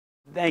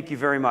Thank you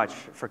very much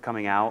for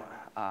coming out.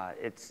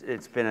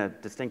 It's been a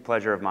distinct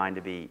pleasure of mine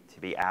to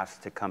be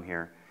asked to come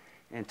here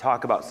and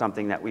talk about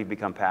something that we've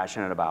become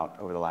passionate about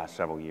over the last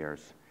several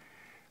years.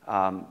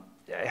 I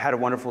had a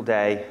wonderful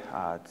day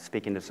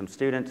speaking to some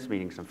students,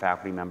 meeting some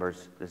faculty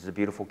members. This is a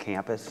beautiful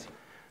campus.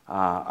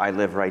 I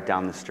live right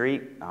down the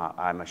street.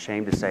 I'm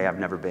ashamed to say I've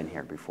never been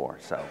here before,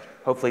 so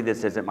hopefully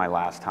this isn't my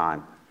last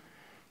time.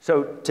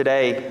 So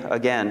today,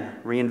 again,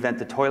 reinvent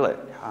the toilet.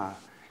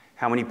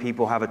 How many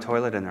people have a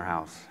toilet in their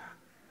house?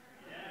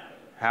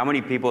 How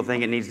many people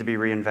think it needs to be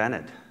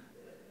reinvented?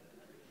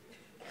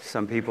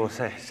 Some people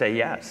say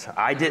yes.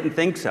 I didn't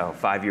think so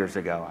 5 years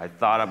ago. I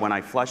thought when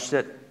I flushed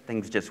it,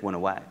 things just went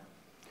away.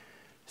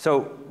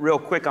 So real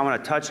quick, I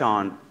want to touch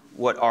on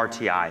what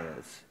RTI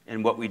is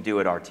and what we do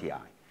at RTI.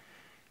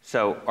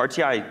 So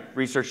RTI,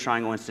 Research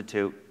Triangle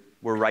Institute,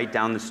 we're right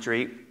down the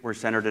street. We're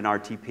centered in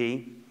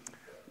RTP.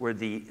 We're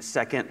the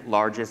second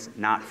largest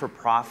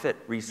not-for-profit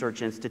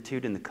research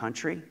institute in the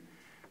country.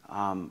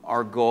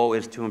 Our goal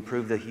is to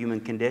improve the human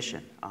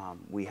condition.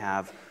 We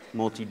have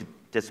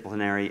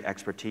multidisciplinary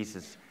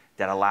expertises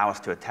that allow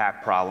us to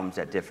attack problems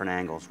at different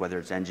angles, whether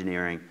it's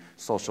engineering,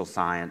 social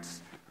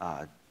science,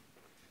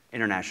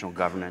 international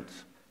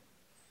governance.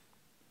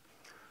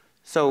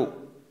 So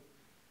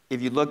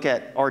if you look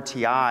at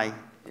RTI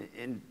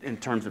in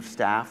terms of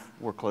staff,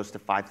 we're close to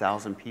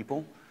 5,000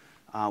 people.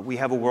 We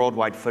have a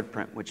worldwide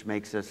footprint, which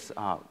makes us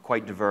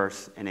quite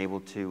diverse and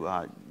able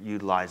to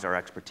utilize our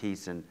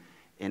expertise in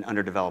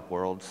underdeveloped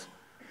worlds.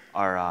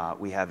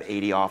 We have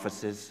 80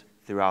 offices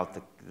throughout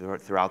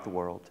the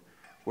world.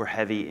 We're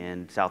heavy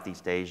in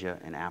Southeast Asia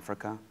and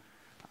Africa.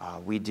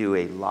 We do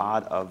a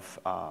lot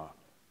of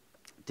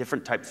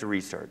different types of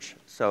research.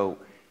 So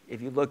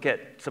if you look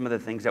at some of the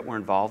things that we're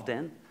involved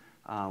in,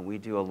 we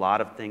do a lot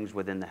of things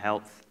within the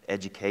health,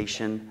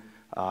 education,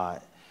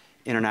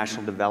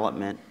 international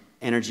development,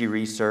 energy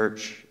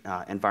research,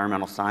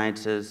 environmental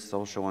sciences,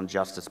 social and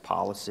justice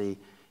policy,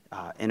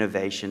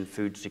 innovation,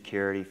 food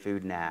security,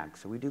 food and ag.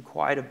 So we do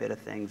quite a bit of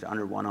things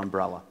under one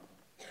umbrella.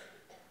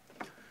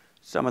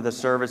 Some of the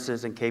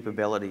services and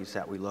capabilities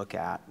that we look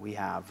at, we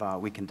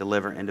can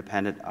deliver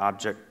independent,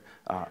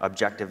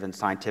 objective and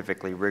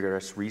scientifically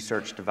rigorous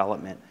research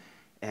development.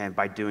 And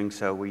by doing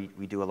so, we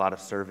do a lot of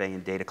survey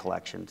and data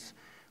collections.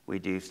 We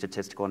do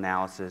statistical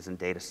analysis and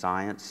data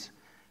science,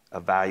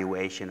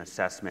 evaluation,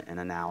 assessment, and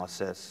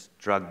analysis,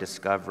 drug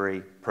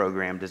discovery,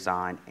 program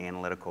design,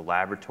 analytical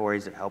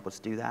laboratories that help us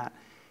do that,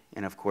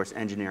 and of course,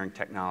 engineering,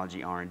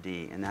 technology,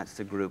 R&D, and that's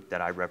the group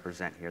that I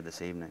represent here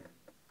this evening.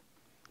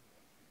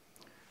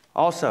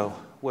 Also,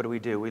 what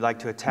do? We like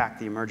to attack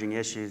the emerging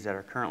issues that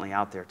are currently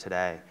out there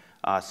today.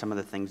 Some of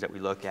the things that we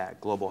look at: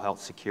 global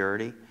health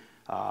security,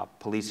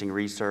 policing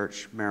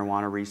research,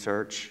 marijuana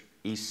research,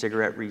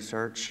 e-cigarette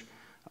research,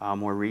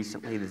 more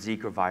recently the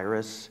Zika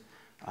virus,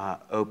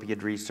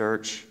 opioid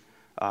research,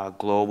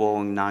 global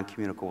and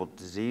non-communicable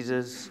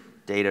diseases,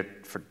 data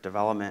for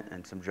development,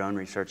 and some drone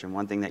research. And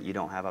one thing that you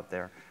don't have up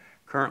there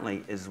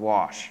currently is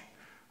WASH.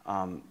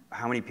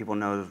 How many people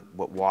know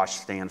what WASH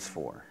stands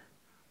for?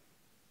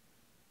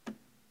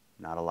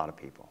 Not a lot of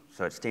people.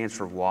 So it stands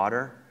for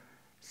water,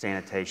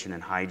 sanitation,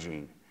 and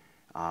hygiene.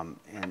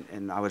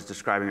 And I was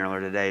describing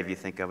earlier today, if you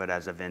think of it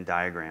as a Venn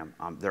diagram,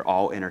 they're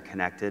all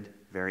interconnected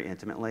very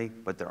intimately,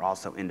 but they're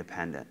also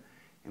independent.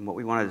 And what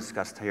we want to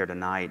discuss here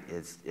tonight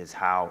is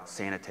how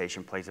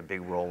sanitation plays a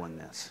big role in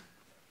this.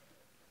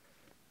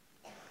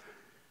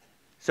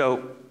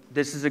 So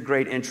this is a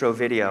great intro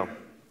video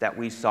that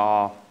we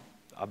saw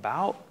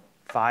about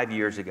 5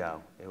 years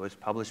ago. It was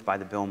published by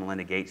the Bill and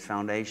Melinda Gates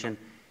Foundation,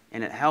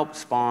 and it helped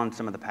spawn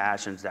some of the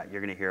passions that you're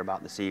going to hear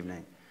about this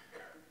evening.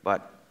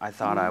 But I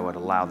thought I would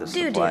allow this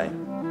to play.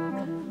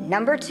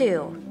 Number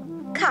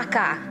 2,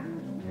 caca,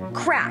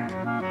 crap,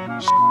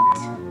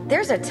 shit.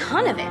 There's a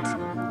ton of it,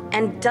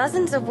 and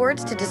dozens of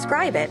words to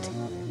describe it.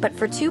 But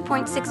for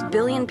 2.6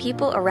 billion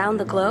people around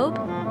the globe,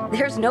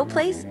 there's no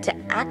place to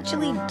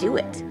actually do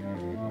it.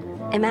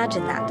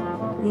 Imagine that.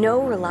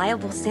 No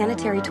reliable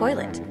sanitary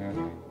toilet.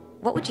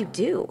 What would you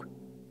do?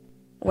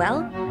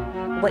 Well,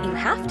 what you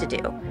have to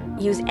do,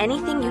 use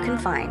anything you can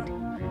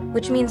find,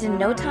 which means in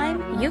no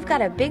time, you've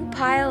got a big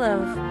pile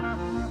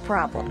of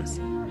problems,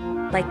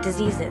 like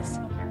diseases,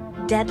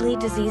 deadly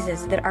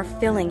diseases that are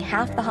filling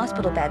half the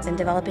hospital beds in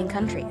developing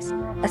countries.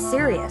 A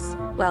serious,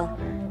 well,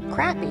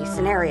 crappy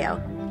scenario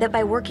that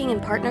by working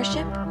in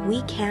partnership,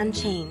 we can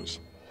change.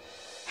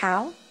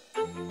 How?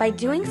 By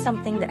doing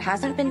something that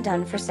hasn't been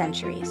done for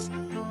centuries,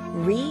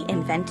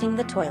 reinventing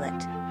the toilet.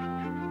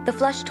 The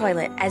flush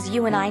toilet, as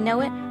you and I know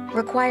it,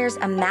 requires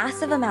a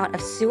massive amount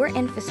of sewer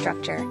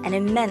infrastructure and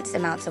immense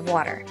amounts of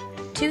water,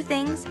 two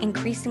things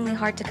increasingly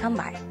hard to come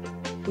by.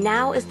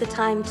 Now is the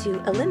time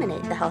to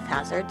eliminate the health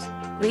hazards,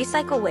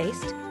 recycle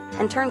waste,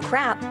 and turn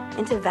crap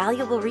into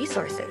valuable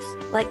resources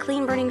like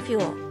clean burning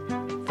fuel,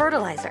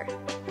 fertilizer,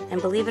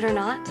 and believe it or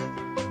not,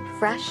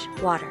 fresh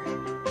water.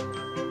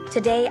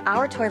 Today,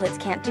 our toilets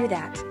can't do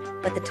that,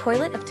 but the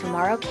toilet of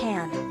tomorrow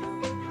can.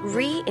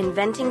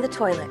 Reinventing the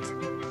toilet.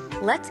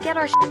 Let's get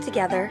our shit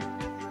together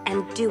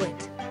and do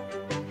it.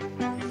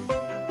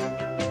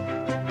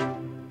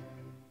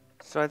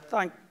 So I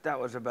think that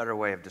was a better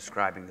way of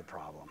describing the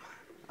problem.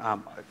 I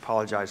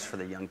apologize for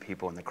the young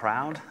people in the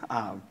crowd,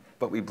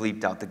 but we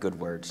bleeped out the good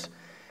words.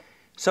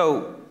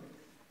 So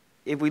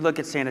if we look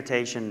at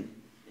sanitation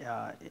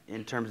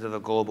in terms of a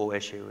global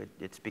issue,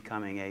 it's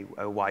becoming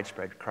a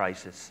widespread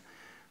crisis.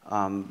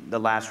 The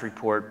last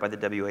report by the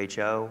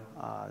WHO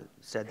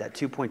said that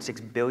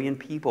 2.6 billion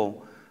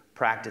people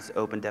practice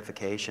open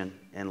defecation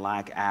and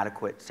lack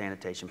adequate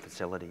sanitation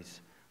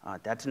facilities.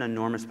 That's an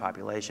enormous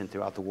population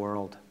throughout the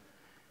world.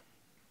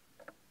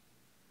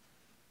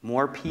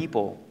 More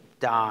people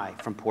die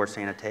from poor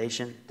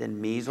sanitation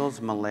than measles,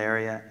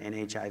 malaria, and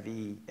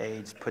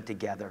HIV/AIDS put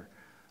together.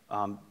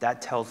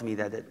 That tells me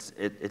that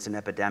it's an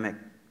epidemic.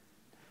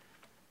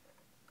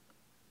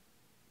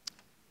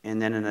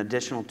 And then an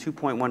additional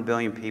 2.1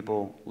 billion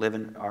people live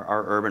in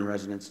our urban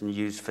residents and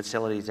use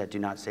facilities that do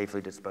not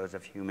safely dispose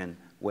of human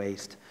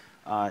waste.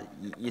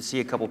 You see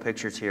a couple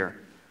pictures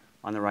here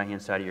on the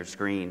right-hand side of your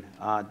screen.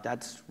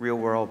 That's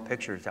real-world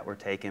pictures that were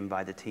taken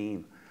by the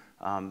team.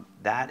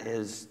 That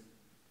is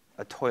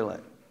a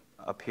toilet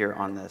up here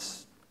on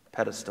this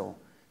pedestal.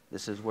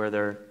 This is where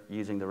they're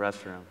using the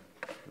restroom.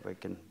 If I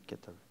can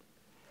get the...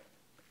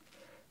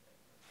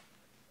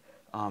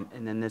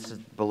 and then this is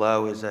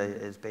below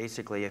is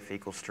basically a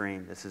fecal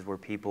stream. This is where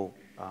people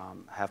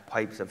have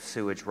pipes of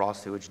sewage, raw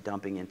sewage,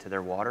 dumping into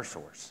their water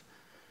source.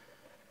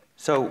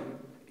 So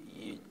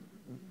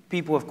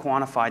people have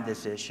quantified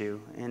this issue,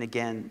 and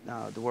again,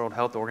 the World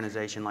Health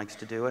Organization likes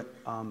to do it.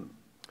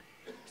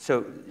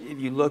 So if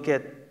you look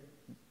at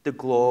the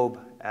globe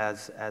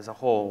as a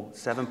whole,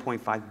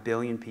 7.5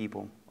 billion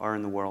people are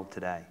in the world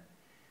today.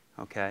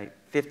 Okay,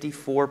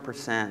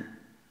 54%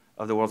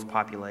 of the world's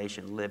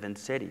population live in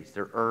cities.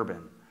 They're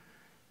urban.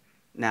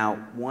 Now,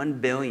 1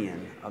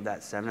 billion of that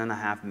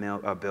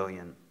 7.5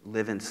 billion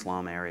live in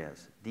slum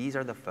areas. These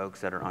are the folks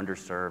that are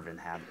underserved and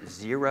have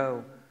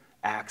zero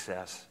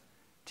access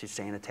to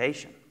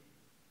sanitation.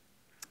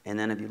 And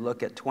then if you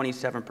look at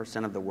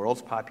 27% of the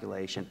world's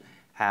population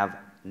have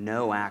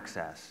no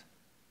access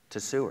to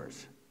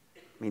sewers.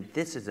 I mean,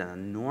 this is an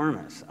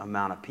enormous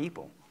amount of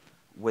people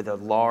with a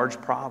large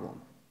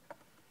problem.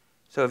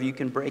 So if you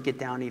can break it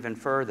down even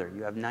further,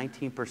 you have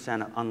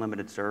 19% of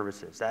unlimited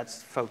services.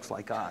 That's folks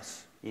like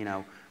us. You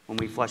know, when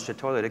we flush the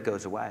toilet, it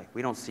goes away.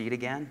 We don't see it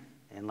again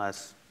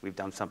unless we've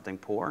done something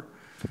poor.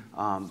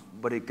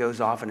 But it goes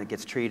off and it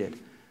gets treated.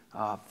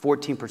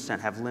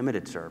 14% have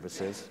limited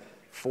services.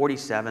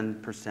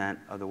 47%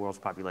 of the world's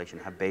population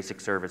have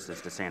basic services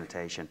to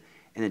sanitation.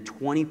 And then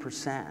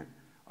 20%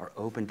 are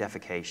open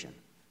defecation.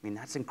 I mean,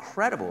 that's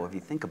incredible if you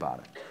think about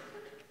it.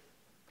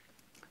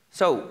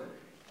 So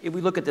if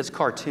we look at this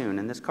cartoon,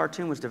 and this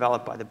cartoon was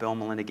developed by the Bill and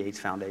Melinda Gates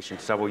Foundation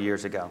several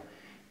years ago,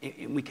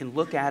 we can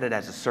look at it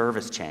as a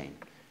service chain.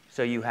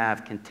 So you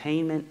have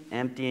containment,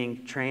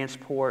 emptying,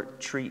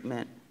 transport,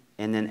 treatment,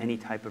 and then any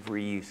type of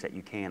reuse that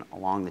you can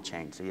along the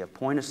chain. So you have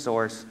point of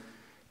source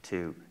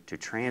to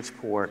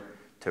transport,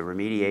 to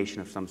remediation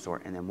of some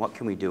sort, and then what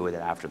can we do with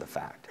it after the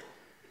fact?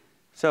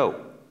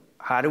 So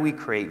how do we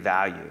create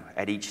value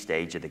at each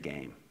stage of the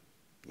game?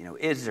 You know,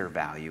 is there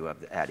value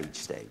at each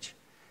stage?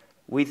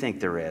 We think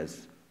there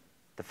is.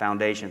 The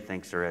foundation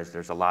thinks there is.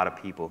 There's a lot of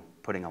people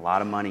putting a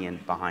lot of money in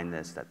behind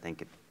this that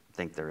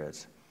think there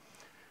is.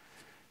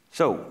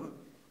 So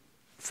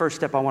first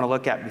step I want to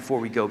look at before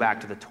we go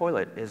back to the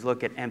toilet is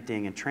look at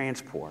emptying and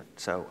transport.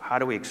 So how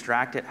do we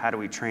extract it? How do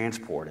we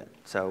transport it?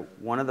 So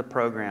one of the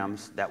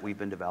programs that we've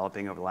been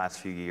developing over the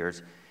last few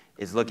years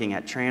is looking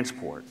at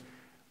transport.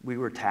 We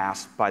were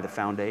tasked by the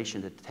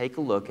foundation to take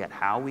a look at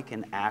how we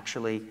can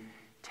actually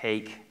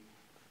take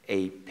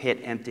a pit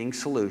emptying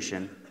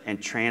solution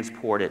and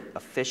transport it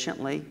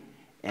efficiently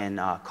and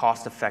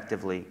cost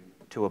effectively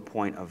to a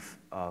point of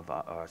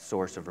a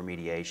source of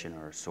remediation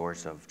or a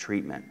source of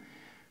treatment.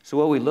 So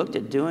what we looked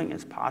at doing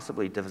is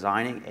possibly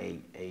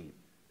designing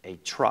a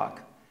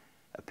truck,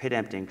 a pit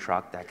emptying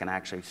truck that can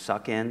actually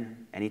suck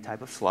in any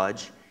type of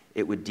sludge.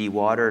 It would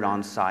dewater it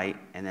on site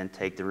and then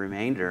take the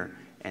remainder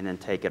and then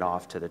take it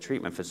off to the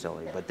treatment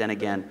facility. But then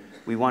again,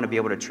 we want to be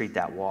able to treat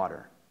that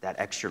water, that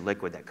extra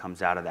liquid that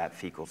comes out of that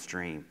fecal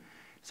stream.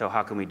 So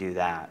how can we do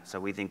that? So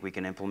we think we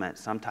can implement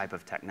some type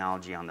of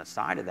technology on the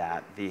side of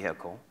that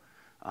vehicle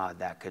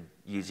that could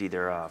use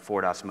either a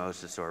forward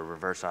osmosis or a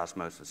reverse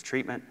osmosis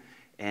treatment,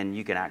 and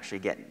you can actually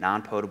get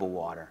non-potable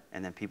water,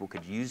 and then people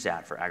could use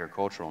that for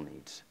agricultural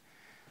needs.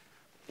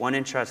 One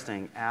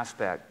interesting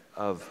aspect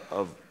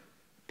of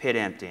pit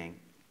emptying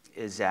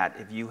is that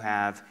if you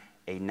have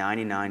a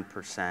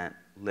 99%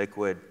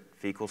 liquid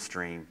fecal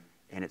stream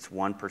and it's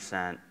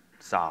 1%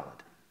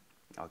 solid,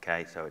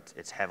 okay, so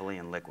it's heavily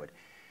in liquid.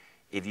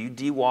 If you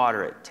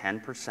dewater it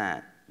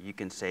 10%, you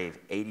can save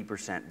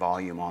 80%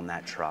 volume on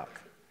that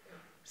truck.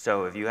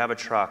 So if you have a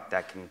truck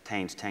that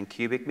contains 10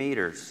 cubic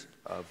meters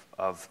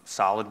of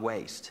solid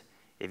waste,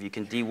 if you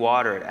can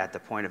dewater it at the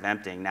point of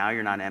emptying, now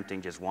you're not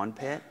emptying just one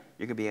pit,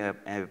 you're going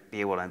to be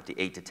able to empty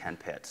 8 to 10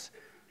 pits.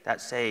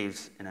 That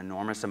saves an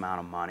enormous amount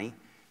of money,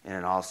 and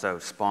it also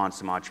spawns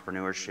some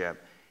entrepreneurship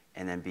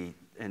and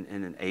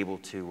then able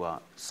to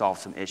solve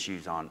some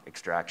issues on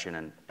extraction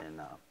and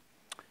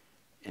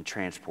and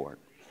transport.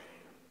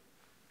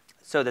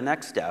 So the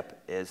next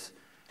step is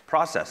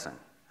processing.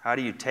 How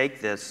do you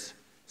take this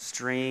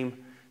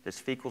stream, this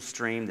fecal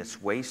stream,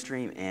 this waste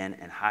stream in,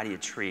 and how do you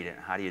treat it?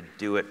 How do you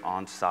do it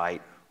on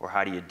site, or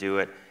how do you do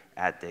it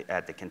at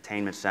the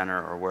containment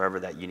center or wherever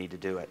that you need to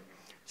do it?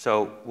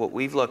 So what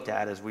we've looked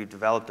at is we've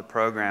developed a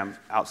program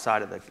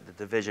outside of the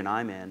division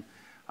I'm in,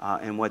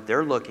 and what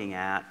they're looking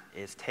at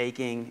is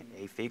taking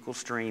a fecal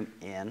stream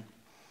in.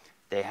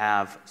 They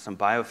have some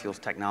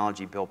biofuels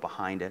technology built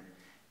behind it.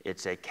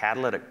 It's a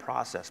catalytic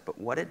process, but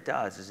what it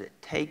does is it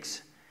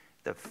takes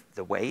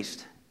the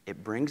waste,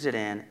 it brings it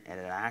in, and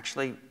it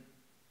actually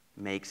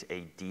makes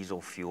a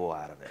diesel fuel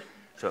out of it.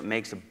 So it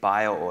makes a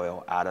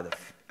bio-oil out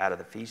of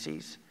the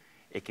feces.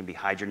 It can be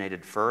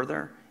hydrogenated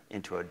further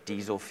into a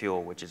diesel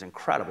fuel, which is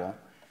incredible.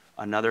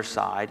 Another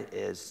side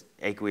is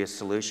aqueous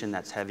solution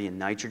that's heavy in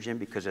nitrogen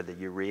because of the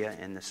urea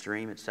in the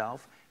stream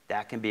itself.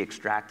 That can be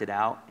extracted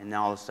out, and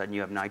now all of a sudden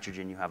you have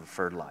nitrogen, you have a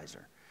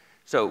fertilizer.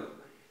 So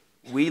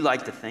we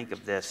like to think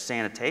of this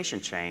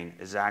sanitation chain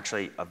as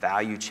actually a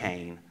value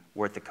chain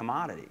worth of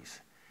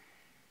commodities.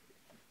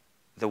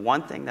 The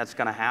one thing that's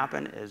going to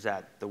happen is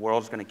that the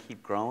world's going to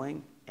keep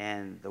growing,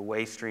 and the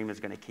waste stream is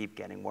going to keep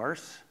getting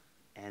worse.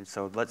 And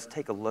so let's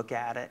take a look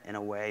at it in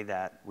a way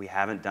that we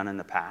haven't done in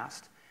the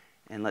past,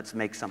 and let's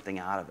make something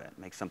out of it,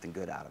 make something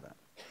good out of it.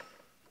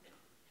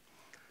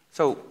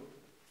 So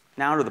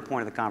now to the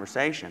point of the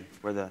conversation,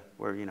 where the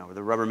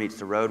rubber meets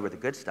the road, where the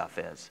good stuff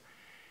is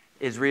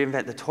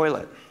reinvent the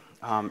toilet.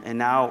 And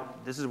now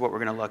this is what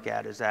we're going to look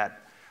at, is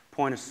that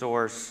point of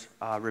source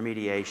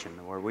remediation,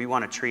 where we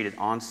want to treat it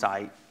on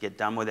site, get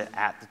done with it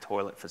at the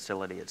toilet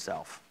facility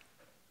itself.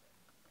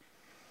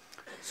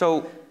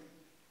 So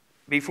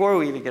before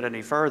we even get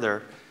any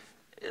further,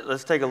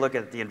 let's take a look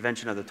at the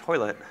invention of the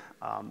toilet,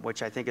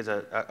 which I think is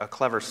a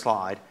clever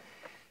slide,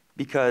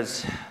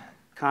 because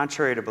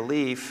contrary to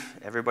belief,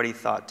 everybody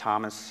thought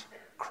Thomas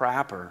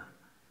Crapper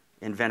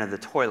invented the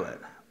toilet.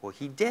 Well,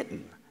 he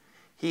didn't.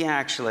 He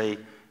actually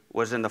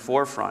was in the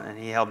forefront, and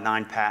he held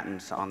 9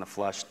 patents on the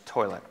flush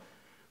toilet.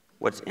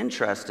 What's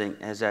interesting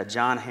is that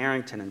John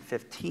Harrington in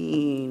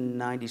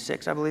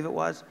 1596, I believe it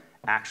was,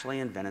 actually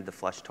invented the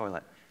flush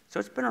toilet. So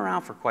it's been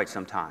around for quite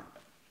some time.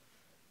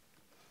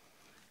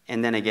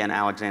 And then again,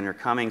 Alexander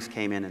Cummings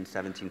came in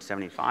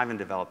 1775 and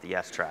developed the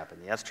S-trap.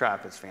 And the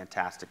S-trap is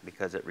fantastic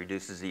because it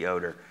reduces the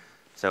odor.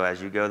 So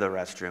as you go to the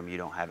restroom, you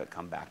don't have it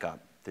come back up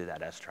through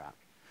that S-trap.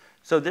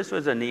 So this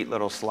was a neat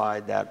little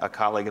slide that a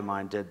colleague of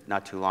mine did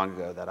not too long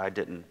ago that I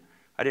didn't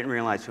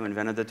realize who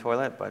invented the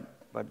toilet, but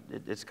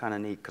it's kind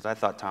of neat because I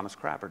thought Thomas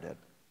Crapper did.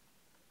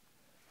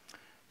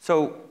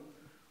 So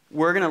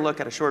we're going to look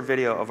at a short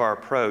video of our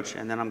approach,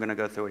 and then I'm going to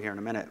go through it here in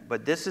a minute.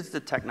 But this is the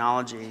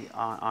technology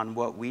on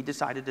what we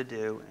decided to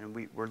do,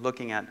 and we're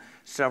looking at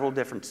several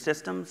different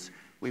systems.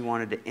 We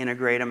wanted to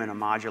integrate them in a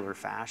modular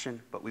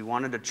fashion, but we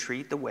wanted to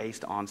treat the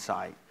waste on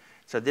site.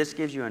 So this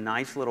gives you a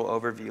nice little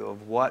overview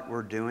of what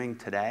we're doing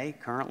today,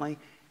 currently,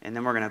 and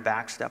then we're going to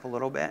backstep a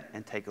little bit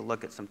and take a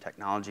look at some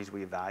technologies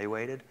we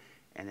evaluated,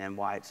 and then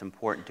why it's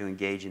important to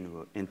engage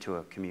into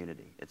a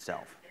community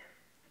itself.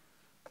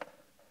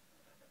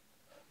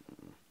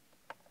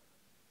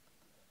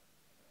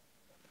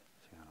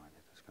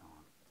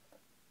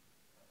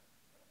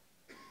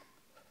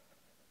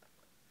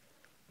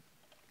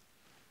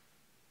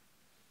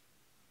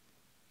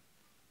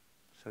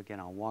 So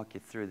again, I'll walk you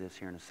through this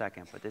here in a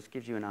second, but this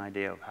gives you an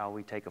idea of how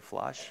we take a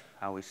flush,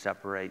 how we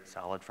separate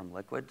solid from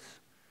liquids.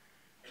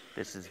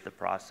 This is the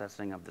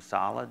processing of the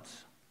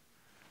solids.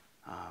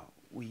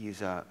 We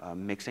use a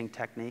mixing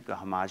technique, a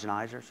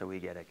homogenizer, so we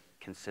get a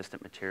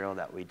consistent material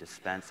that we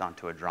dispense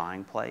onto a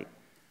drying plate.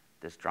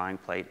 This drying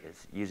plate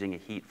is using a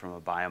heat from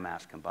a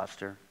biomass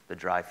combustor. The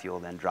dry fuel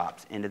then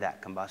drops into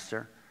that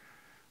combustor.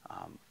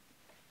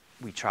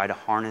 We try to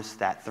harness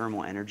that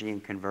thermal energy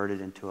and convert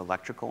it into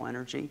electrical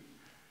energy.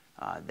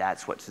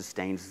 That's what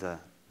sustains the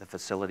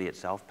facility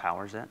itself,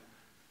 powers it.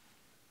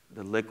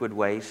 The liquid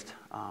waste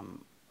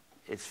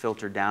is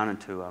filtered down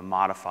into a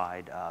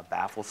modified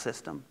baffle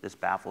system. This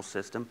baffle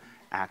system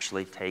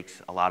actually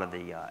takes a lot of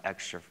the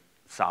extra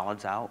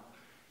solids out.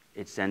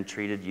 It's then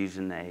treated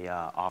using a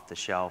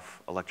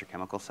off-the-shelf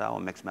electrochemical cell, a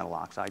mixed metal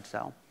oxide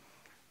cell.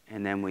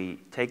 And then we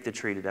take the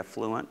treated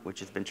effluent, which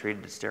has been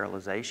treated to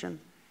sterilization,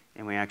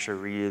 and we actually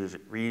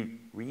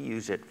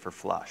reuse it for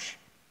flush.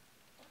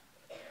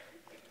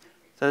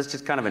 So that's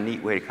just kind of a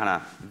neat way to kind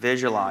of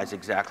visualize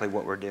exactly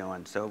what we're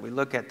doing. So if we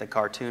look at the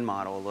cartoon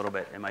model a little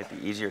bit, it might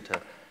be easier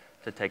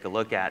to take a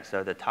look at.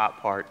 So the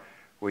top part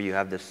where you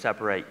have the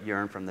separate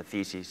urine from the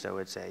feces. So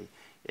it's a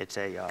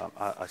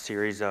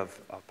series of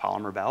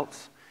polymer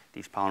belts.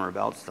 These polymer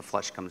belts, the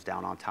flush comes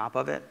down on top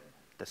of it.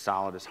 The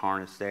solid is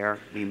harnessed there.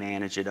 We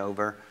manage it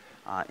over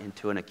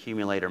into an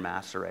accumulator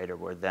macerator,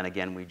 where then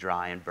again we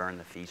dry and burn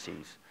the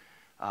feces.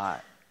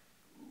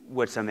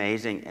 What's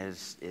amazing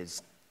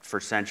is for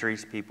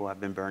centuries, people have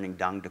been burning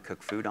dung to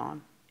cook food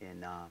on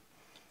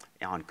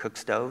cook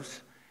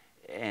stoves.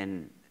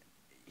 And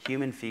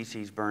human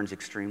feces burns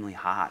extremely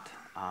hot.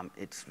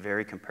 It's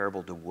very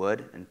comparable to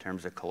wood in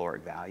terms of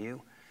caloric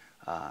value.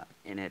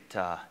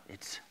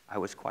 I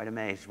was quite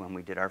amazed when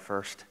we did our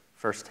first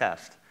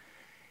test.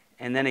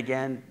 And then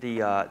again,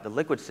 the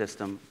liquid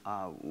system,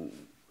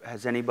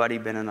 has anybody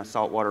been in a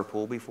saltwater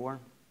pool before?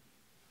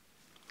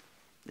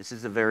 This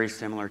is a very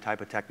similar type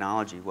of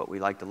technology. What we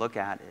like to look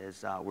at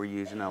is we're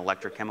using an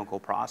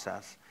electrochemical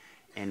process,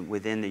 and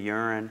within the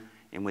urine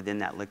and within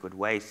that liquid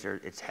waste,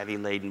 it's heavy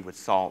laden with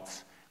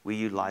salts. We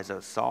utilize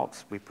those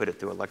salts, we put it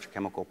through an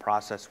electrochemical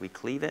process, we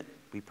cleave it,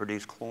 we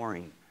produce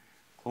chlorine.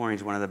 Chlorine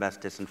is one of the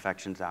best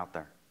disinfectants out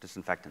there,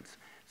 disinfectants.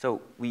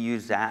 So we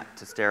use that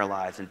to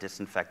sterilize and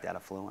disinfect that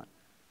effluent.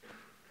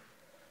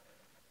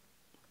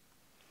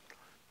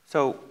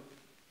 So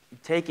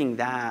taking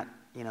that,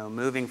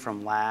 moving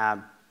from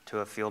lab to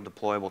a field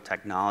deployable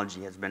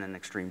technology has been an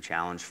extreme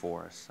challenge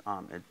for us.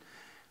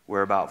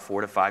 We're about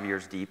 4 to 5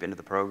 years deep into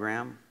the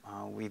program.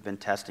 We've been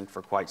testing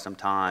for quite some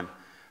time.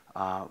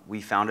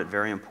 We found it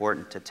very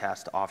important to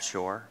test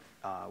offshore.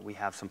 We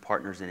have some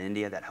partners in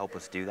India that help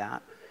us do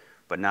that.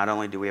 But not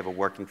only do we have a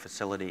working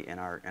facility in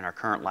our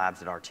current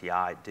labs at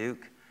RTI at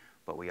Duke,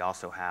 but we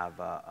also have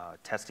a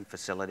testing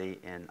facility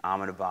in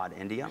Ahmedabad,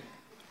 India.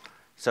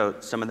 So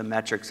some of the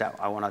metrics that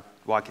I want to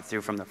walk you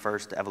through from the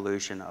first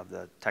evolution of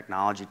the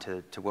technology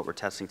to what we're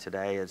testing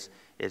today is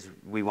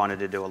we wanted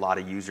to do a lot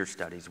of user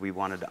studies. We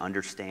wanted to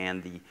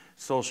understand the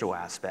social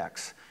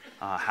aspects.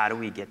 How do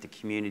we get the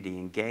community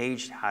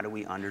engaged? How do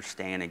we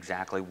understand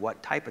exactly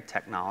what type of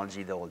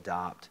technology they'll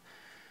adopt?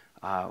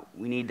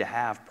 We need to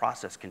have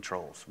process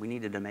controls. We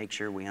needed to make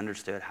sure we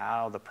understood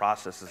how the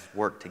processes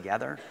work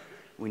together.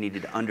 We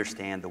needed to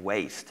understand the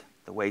waste.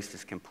 The waste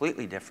is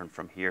completely different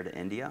from here to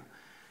India.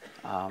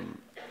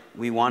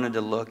 We wanted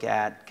to look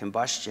at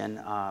combustion.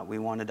 We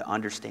wanted to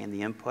understand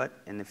the input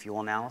in the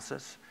fuel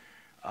analysis.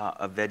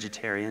 A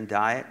vegetarian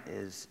diet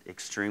is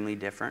extremely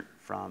different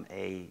from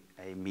a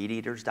meat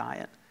eater's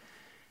diet.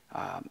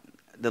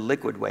 The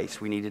liquid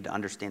waste, we needed to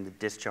understand the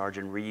discharge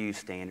and reuse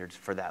standards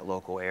for that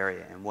local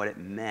area and what it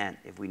meant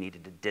if we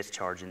needed to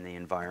discharge in the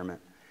environment.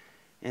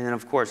 And then,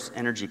 of course,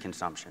 energy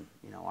consumption.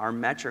 Our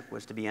metric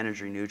was to be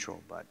energy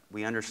neutral, but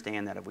we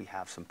understand that if we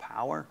have some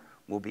power,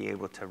 we'll be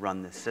able to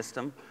run this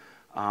system.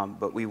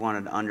 But we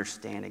wanted to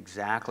understand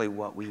exactly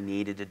what we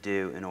needed to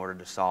do in order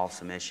to solve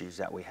some issues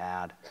that we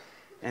had.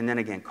 And then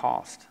again,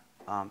 cost.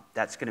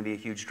 That's going to be a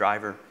huge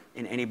driver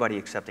in anybody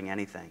accepting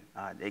anything.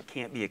 It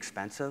can't be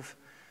expensive.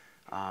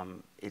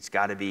 It's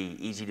got to be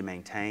easy to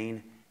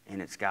maintain,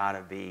 and it's got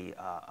to be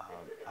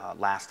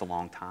last a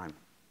long time.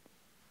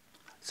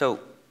 So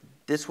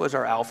this was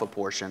our alpha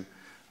portion.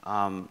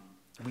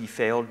 We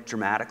failed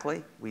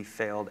dramatically. We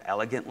failed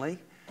elegantly.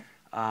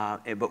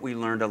 But we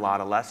learned a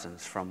lot of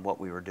lessons from what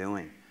we were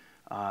doing.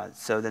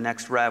 So the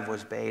next rev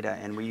was beta,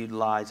 and we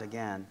utilized,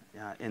 again,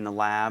 in the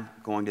lab,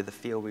 going to the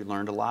field, we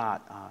learned a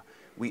lot.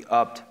 We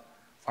upped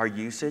our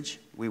usage.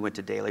 We went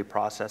to daily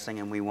processing,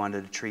 and we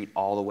wanted to treat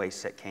all the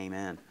waste that came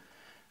in.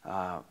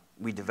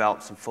 We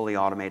developed some fully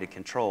automated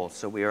controls,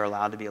 so we are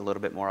allowed to be a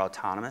little bit more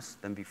autonomous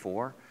than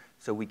before,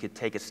 so we could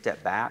take a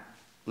step back,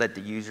 let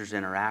the users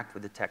interact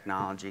with the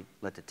technology,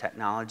 let the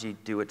technology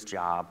do its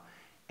job,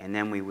 and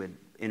then we would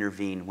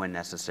intervene when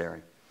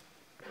necessary.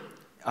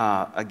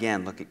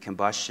 Again, look at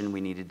combustion.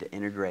 We needed to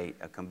integrate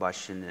a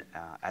combustion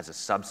as a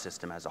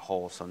subsystem as a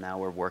whole, so now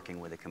we're working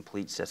with a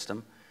complete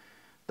system.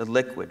 The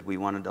liquid, we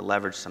wanted to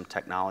leverage some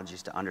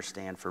technologies to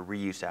understand for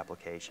reuse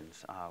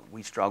applications.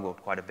 We struggled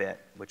quite a bit,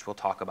 which we'll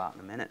talk about in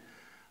a minute,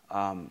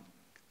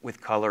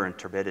 with color and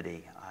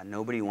turbidity.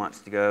 Nobody wants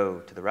to go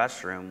to the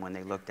restroom when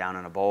they look down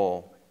in a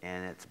bowl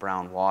and it's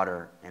brown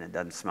water and it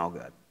doesn't smell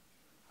good.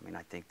 I mean,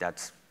 I think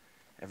that's,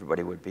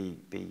 everybody would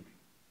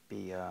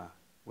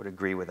would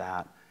agree with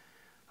that.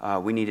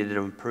 We needed to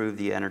improve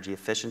the energy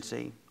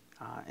efficiency.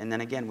 And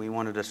then again, we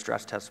wanted to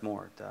stress test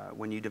more.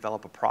 When you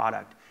develop a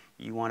product,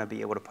 you want to be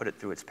able to put it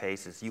through its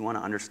paces. You want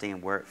to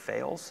understand where it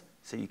fails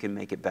so you can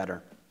make it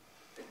better.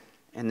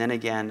 And then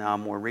again,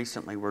 more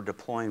recently, we're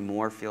deploying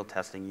more field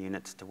testing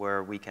units to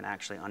where we can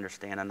actually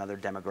understand another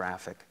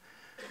demographic.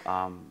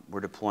 We're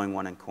deploying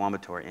one in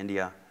Coimbatore,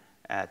 India,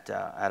 at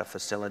a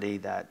facility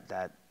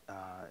that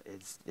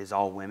is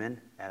all women,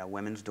 at a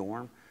women's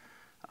dorm.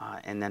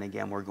 And then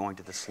again, we're going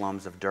to the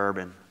slums of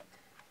Durban.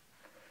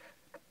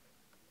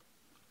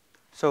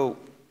 So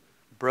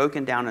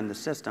broken down into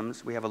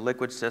systems, we have a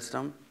liquid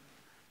system,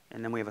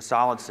 and then we have a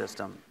solid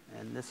system.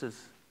 And this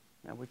is,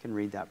 we can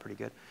read that pretty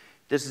good.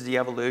 This is the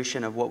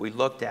evolution of what we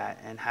looked at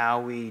and how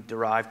we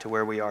derived to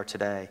where we are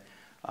today.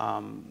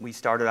 We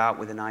started out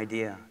with an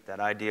idea. That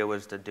idea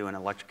was to do an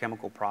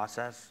electrochemical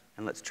process,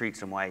 and let's treat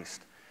some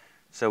waste.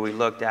 So we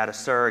looked at a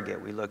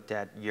surrogate. We looked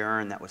at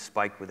urine that was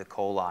spiked with E.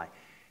 coli.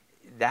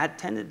 That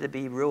tended to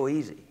be real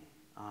easy.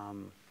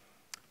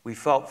 We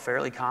felt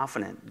fairly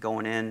confident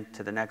going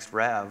into the next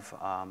rev,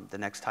 the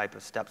next type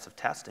of steps of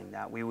testing,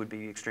 that we would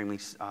be extremely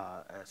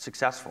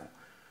successful.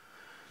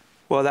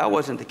 Well, that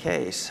wasn't the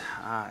case.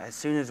 As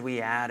soon as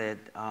we added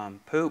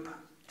poop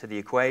to the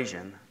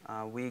equation,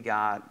 we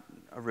got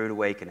a rude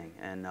awakening.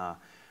 And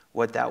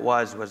what that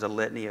was a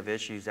litany of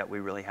issues that we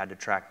really had to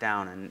track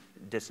down, and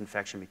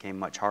disinfection became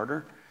much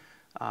harder.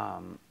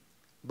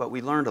 but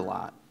we learned a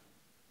lot.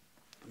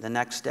 The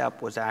next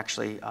step was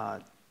actually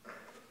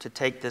to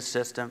take this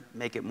system,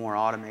 make it more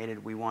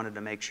automated. We wanted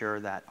to make sure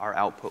that our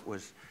output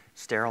was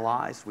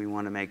sterilized. We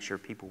wanted to make sure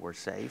people were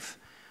safe.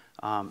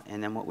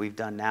 And then what we've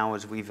done now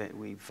is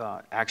we've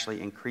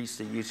actually increased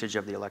the usage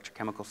of the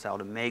electrochemical cell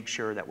to make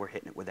sure that we're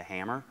hitting it with a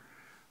hammer.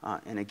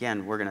 And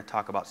again, we're going to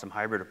talk about some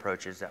hybrid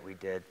approaches that we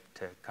did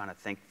to kind of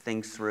think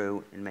things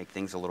through and make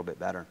things a little bit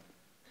better.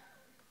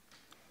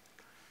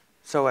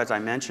 So as I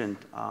mentioned,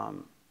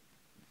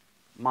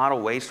 model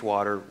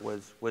wastewater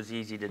was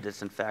easy to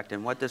disinfect.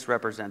 And what this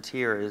represents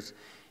here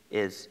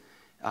is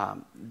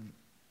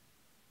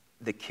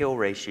the kill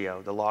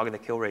ratio, the log of the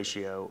kill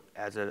ratio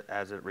as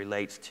it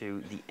relates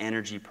to the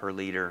energy per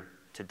liter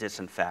to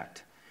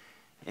disinfect.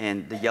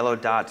 And the yellow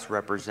dots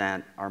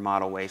represent our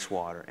model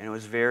wastewater. And it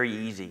was very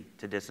easy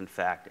to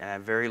disinfect and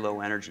had very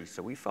low energy.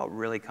 So we felt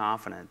really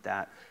confident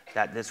that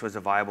this was a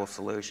viable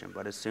solution.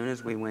 But as soon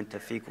as we went to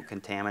fecal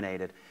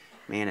contaminated,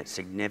 man, it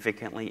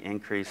significantly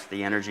increased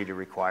the energy to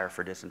require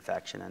for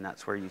disinfection. And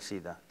that's where you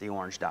see the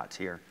orange dots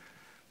here.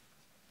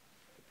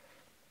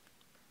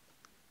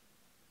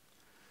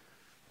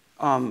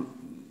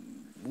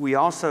 We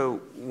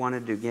also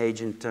wanted to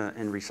engage in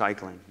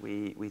recycling.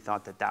 We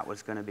thought that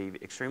was going to be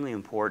extremely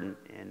important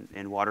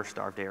in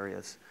water-starved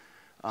areas.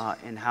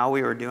 And how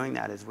we were doing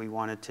that is we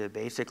wanted to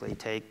basically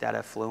take that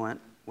effluent,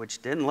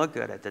 which didn't look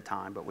good at the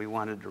time, but we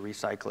wanted to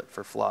recycle it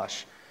for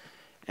flush.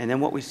 And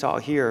then what we saw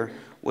here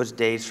was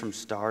days from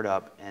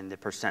startup and the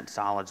percent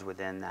solids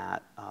within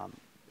that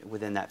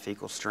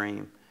fecal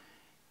stream.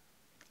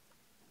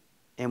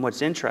 And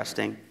what's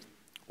interesting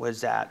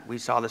was that we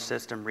saw the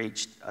system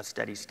reach a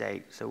steady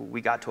state. So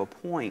we got to a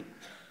point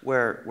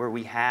where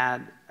we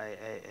had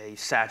a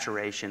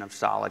saturation of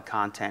solid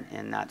content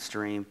in that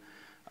stream.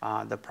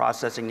 The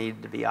processing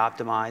needed to be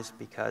optimized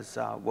because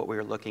what we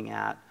were looking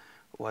at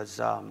was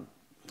an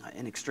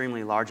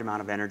extremely large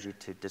amount of energy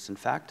to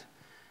disinfect.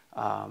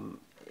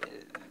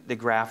 The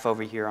graph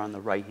over here on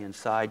the right-hand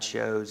side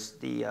shows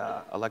the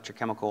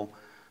electrochemical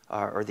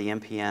or the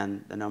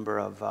MPN, the number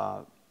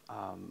of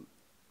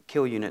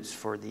kill units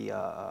for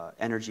the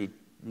energy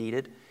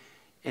needed.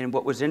 And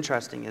what was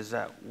interesting is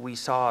that we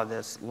saw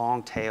this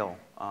long tail.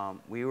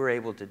 We were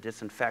able to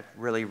disinfect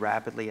really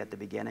rapidly at the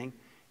beginning,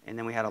 and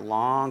then we had a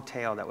long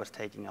tail that was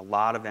taking a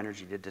lot of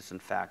energy to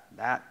disinfect.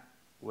 That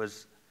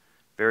was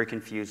very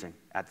confusing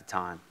at the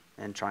time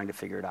and trying to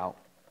figure it out.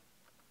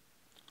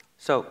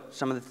 So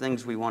some of the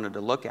things we wanted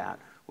to look at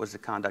was the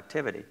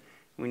conductivity.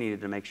 We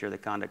needed to make sure the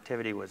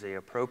conductivity was the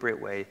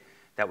appropriate way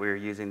that we were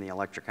using the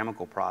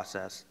electrochemical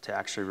process to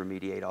actually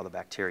remediate all the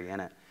bacteria in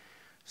it.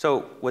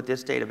 So what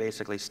this data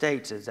basically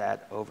states is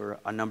that over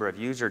a number of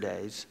user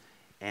days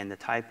and the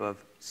type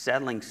of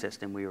settling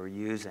system we were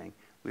using,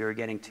 we were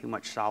getting too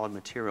much solid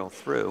material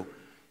through,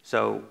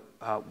 so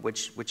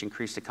which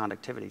increased the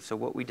conductivity. So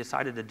what we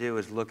decided to do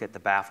is look at the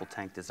baffle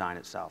tank design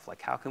itself.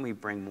 Like, how can we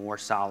bring more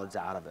solids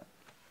out of it?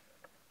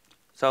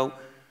 So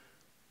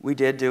we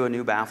did do a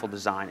new baffle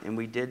design, and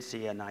we did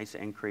see a nice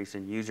increase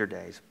in user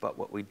days. But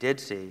what we did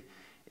see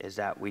is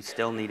that we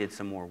still needed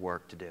some more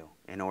work to do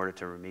in order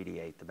to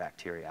remediate the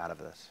bacteria out of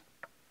this.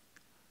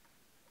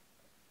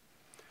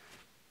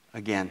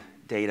 Again,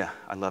 data.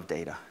 I love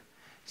data.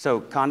 So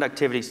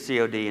conductivity,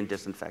 COD, and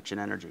disinfection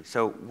energy.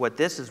 So what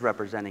this is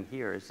representing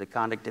here is the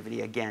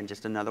conductivity, again,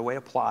 just another way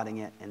of plotting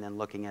it and then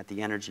looking at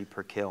the energy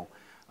per kill.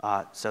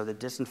 So the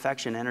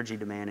disinfection energy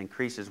demand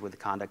increases with the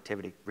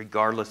conductivity,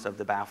 regardless of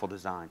the baffle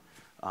design.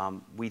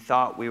 We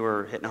thought we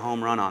were hitting a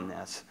home run on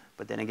this,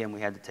 but then again, we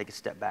had to take a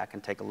step back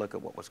and take a look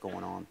at what was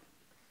going on.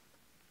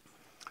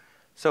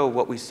 So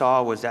what we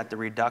saw was that the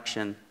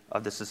reduction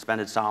of the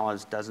suspended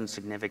solids doesn't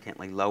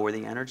significantly lower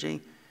the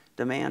energy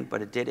demand,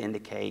 but it did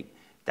indicate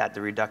that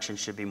the reduction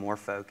should be more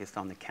focused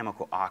on the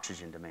chemical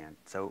oxygen demand.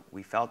 So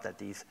we felt that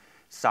these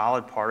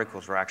solid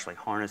particles were actually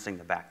harnessing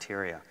the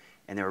bacteria,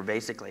 and they were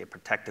basically a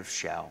protective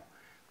shell.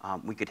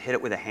 We could hit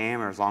it with a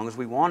hammer as long as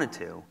we wanted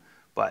to,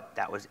 but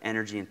that was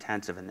energy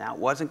intensive, and that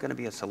wasn't going to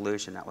be a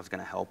solution that was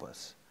going to help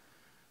us.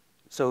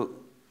 So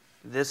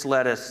this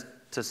led us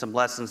to some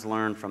lessons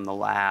learned from the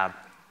lab,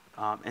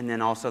 and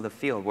then also the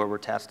field where we're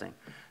testing.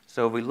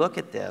 So if we look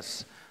at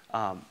this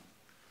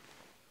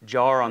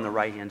jar on the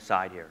right-hand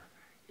side here,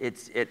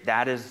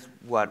 that is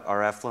what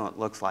our effluent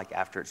looks like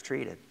after it's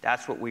treated.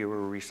 That's what we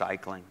were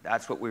recycling.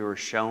 That's what we were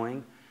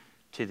showing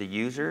to the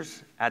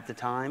users at the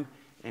time,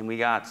 and we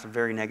got some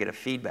very negative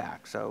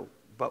feedback.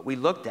 But we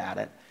looked at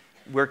it.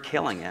 We're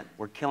killing it.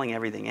 We're killing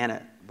everything in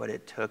it, but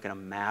it took a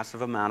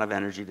massive amount of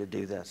energy to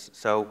do this.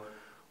 So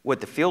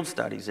what the field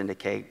studies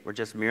indicate were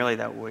just merely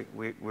that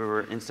we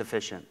were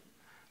insufficient.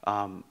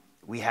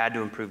 We had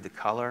to improve the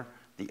color,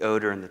 the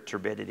odor, and the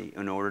turbidity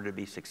in order to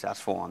be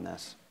successful on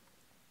this.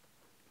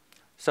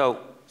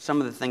 So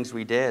some of the things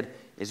we did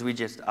is we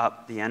just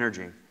upped the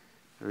energy.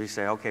 We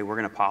say, okay, we're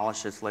going to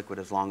polish this liquid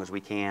as long as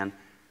we can.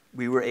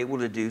 We were able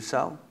to do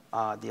so,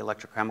 the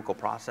electrochemical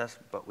process,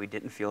 but we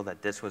didn't feel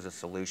that this was a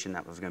solution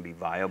that was going to be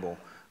viable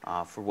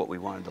for what we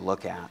wanted to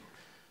look at.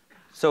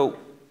 So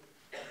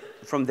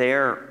from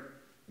there,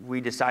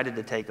 we decided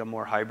to take a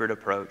more hybrid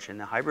approach. And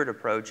the hybrid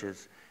approach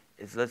is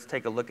let's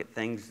take a look at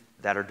things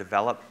that are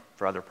developed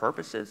for other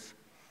purposes,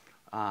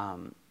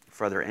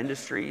 for other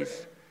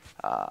industries,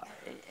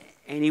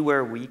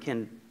 anywhere we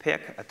can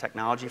pick a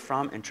technology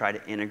from and try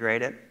to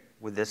integrate it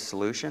with this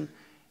solution.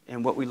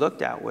 And what we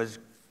looked at was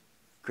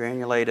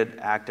granulated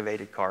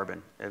activated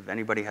carbon. If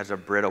anybody has a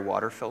Brita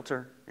water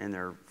filter in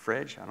their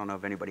fridge, I don't know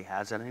if anybody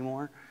has that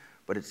anymore,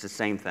 but it's the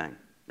same thing.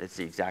 It's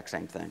the exact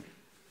same thing.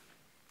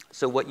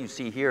 So what you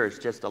see here is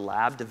just a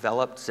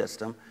lab-developed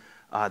system.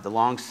 The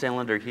long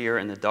cylinder here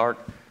in the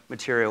dark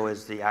material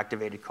is the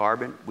activated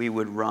carbon. We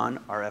would run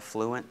our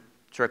effluent,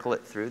 trickle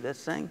it through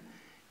this thing,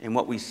 and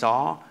what we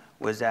saw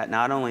was that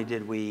not only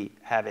did we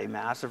have a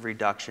massive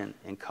reduction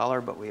in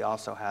color, but we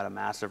also had a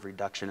massive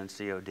reduction in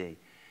COD.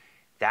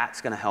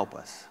 That's going to help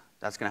us.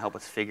 That's going to help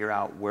us figure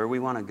out where we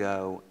want to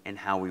go and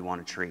how we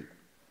want to treat.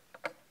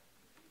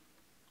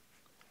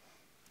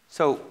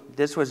 So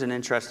this was an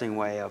interesting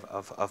way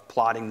of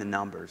plotting the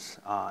numbers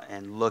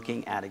and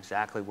looking at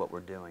exactly what we're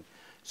doing.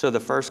 So the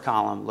first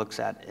column looks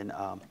at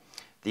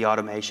the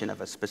automation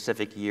of a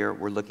specific year.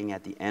 We're looking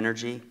at the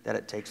energy that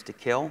it takes to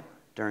kill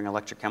during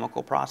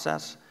electrochemical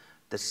process.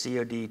 The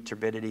COD,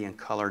 turbidity, and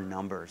color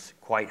numbers,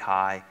 quite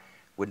high,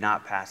 would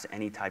not pass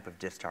any type of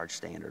discharge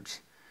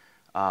standards.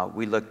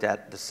 We looked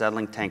at the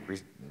settling tank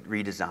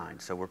redesign.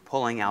 So we're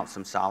pulling out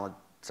some solid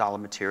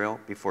material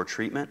before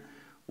treatment.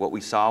 What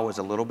we saw was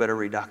a little bit of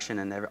reduction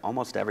in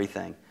almost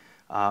everything,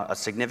 a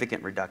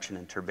significant reduction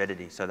in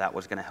turbidity, so that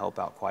was going to help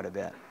out quite a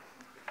bit.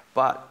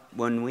 But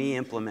when we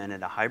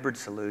implemented a hybrid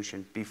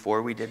solution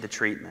before we did the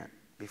treatment,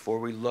 before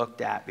we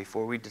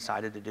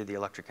decided to do the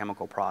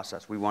electrochemical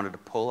process, we wanted to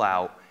pull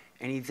out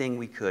anything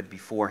we could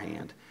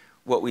beforehand.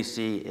 What we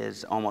see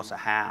is almost a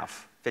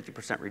half,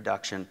 50%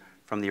 reduction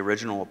from the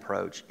original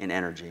approach in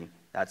energy.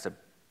 That's a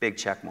big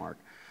check mark.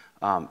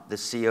 The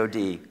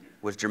COD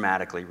was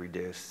dramatically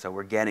reduced, so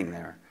we're getting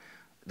there.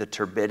 The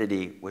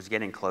turbidity was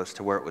getting close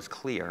to where it was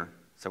clear,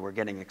 so we're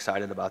getting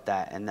excited about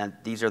that. And then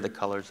these are the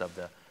colors of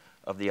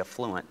the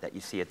effluent that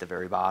you see at the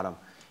very bottom.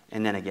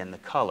 And then again, the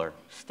color,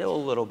 still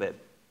a little bit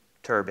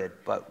turbid,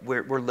 but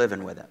we're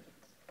living with it.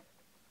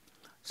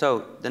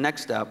 So the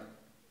next step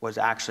was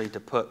actually to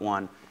put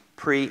one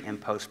pre and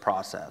post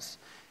process.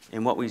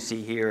 And what we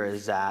see here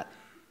is that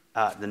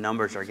the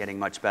numbers are getting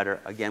much better.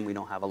 Again, we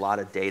don't have a lot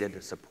of data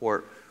to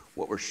support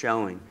what we're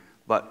showing,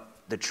 but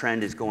the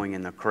trend is going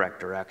in the correct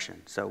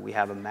direction. So we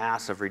have a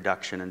massive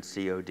reduction in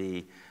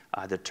COD.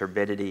 The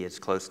turbidity is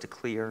close to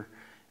clear.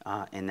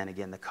 And then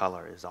again, the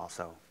color is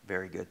also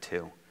very good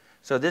too.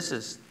 So this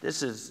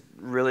is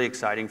really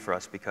exciting for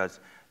us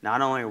because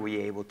not only are we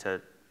able to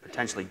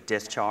potentially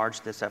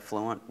discharge this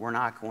effluent, we're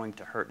not going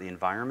to hurt the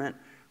environment,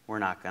 we're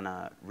not going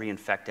to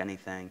reinfect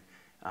anything,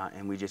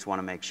 and we just want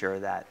to make sure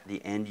that the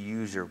end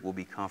user will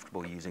be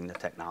comfortable using the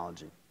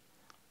technology.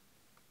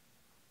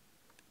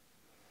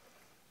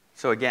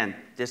 So again,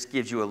 this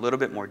gives you a little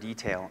bit more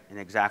detail in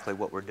exactly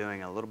what we're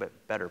doing, a little bit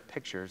better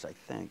pictures, I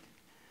think.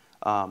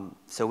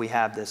 So we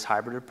have this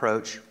hybrid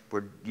approach.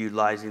 We're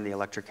utilizing the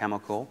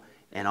electrochemical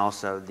and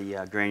also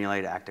the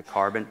granulated active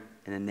carbon.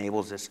 It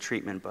enables this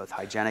treatment both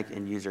hygienic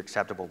and user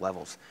acceptable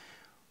levels.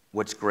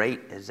 What's great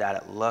is that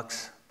it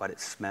looks, but it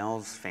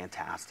smells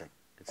fantastic.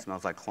 It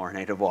smells like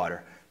chlorinated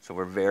water. So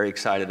we're very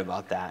excited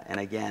about that. And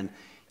again,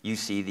 you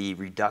see the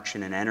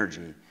reduction in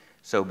energy.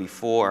 So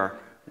before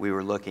we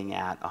were looking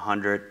at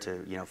 100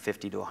 to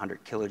 50 to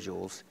 100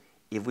 kilojoules.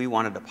 If we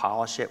wanted to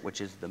polish it, which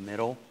is the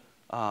middle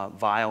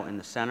vial in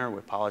the center,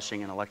 we're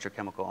polishing an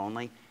electrochemical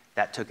only.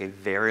 That took a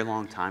very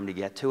long time to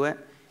get to it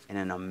and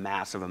in a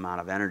massive amount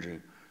of energy.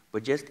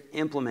 But just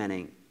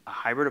implementing a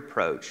hybrid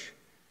approach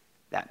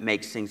that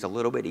makes things a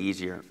little bit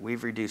easier,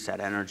 we've reduced that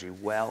energy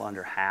well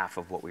under half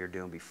of what we were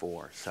doing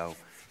before. So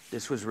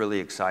this was really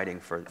exciting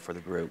for the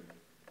group.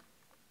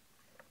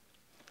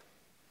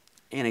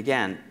 And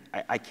again,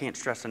 I can't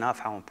stress enough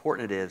how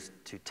important it is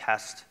to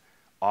test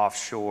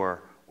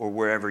offshore or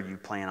wherever you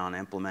plan on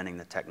implementing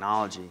the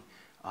technology.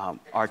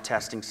 Our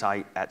testing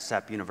site at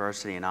CEP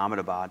University in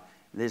Ahmedabad,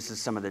 this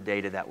is some of the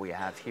data that we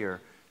have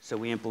here. So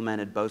we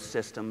implemented both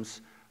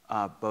systems,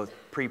 both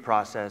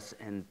pre-process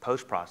and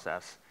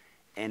post-process.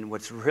 And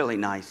what's really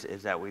nice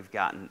is that we've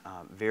gotten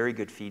very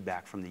good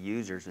feedback from the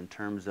users in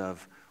terms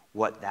of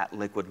what that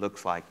liquid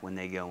looks like when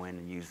they go in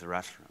and use the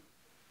restroom.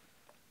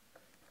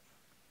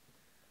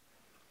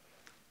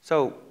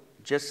 So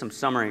just some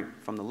summary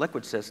from the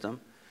liquid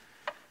system.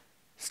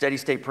 Steady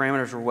state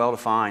parameters were well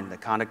defined, the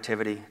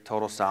conductivity,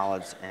 total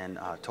solids, and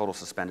total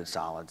suspended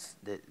solids.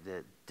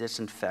 The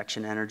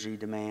disinfection energy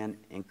demand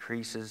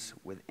increases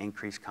with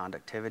increased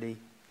conductivity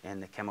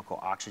and the chemical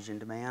oxygen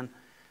demand.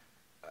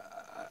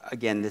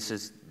 Again,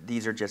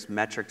 these are just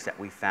metrics that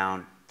we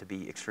found to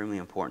be extremely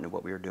important to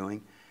what we were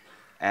doing.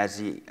 As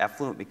the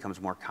effluent becomes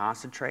more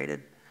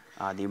concentrated,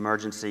 the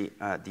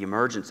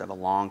emergence of a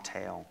long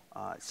tail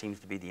seems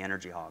to be the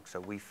energy hog. So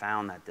we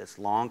found that this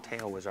long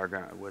tail was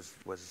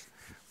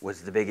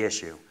the big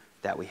issue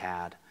that we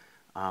had.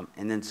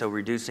 And then so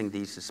reducing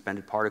these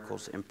suspended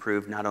particles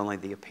improved not only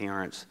the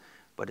appearance,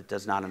 but it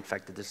does not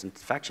affect the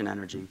disinfection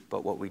energy.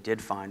 But what we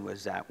did find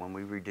was that when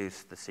we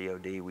reduced the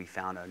COD, we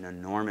found an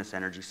enormous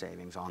energy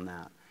savings on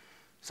that.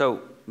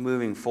 So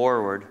moving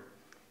forward,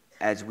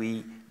 as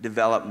we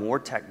develop more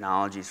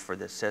technologies for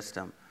this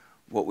system,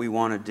 what we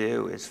want to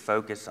do is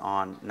focus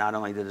on not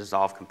only the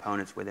dissolved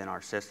components within our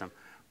system,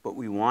 but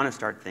we want to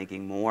start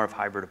thinking more of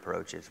hybrid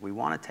approaches. We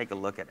want to take a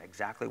look at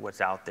exactly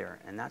what's out there,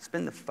 and that's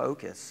been the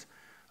focus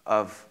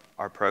of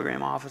our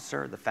program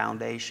officer, the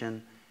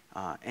foundation,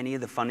 any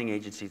of the funding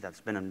agencies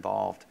that's been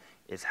involved,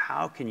 is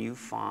how can you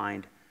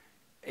find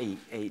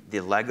the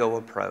Lego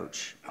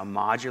approach, a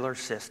modular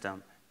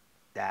system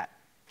that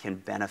can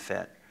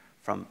benefit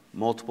from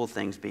multiple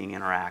things being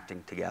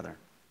interacting together.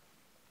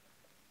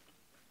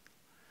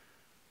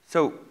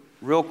 So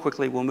real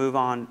quickly, we'll move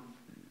on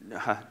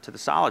to the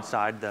solid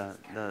side,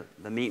 the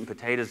meat and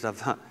potatoes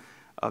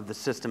of the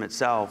system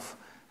itself.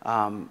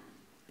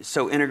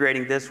 So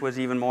integrating this was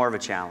even more of a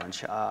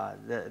challenge.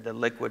 The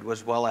liquid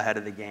was well ahead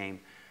of the game.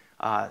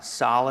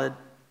 Solid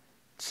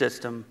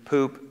system,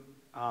 poop,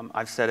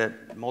 I've said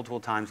it multiple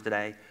times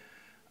today.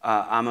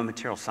 I'm a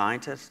material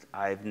scientist.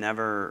 I've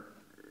never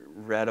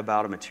read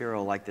about a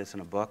material like this in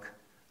a book.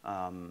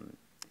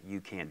 You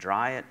can't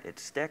dry it, it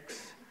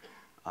sticks.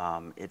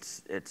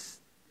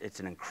 It's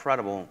an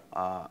incredible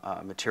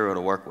material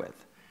to work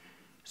with.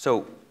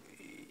 So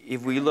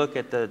if we look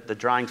at the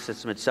drying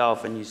system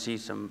itself, and you see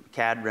some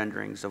CAD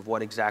renderings of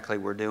what exactly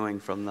we're doing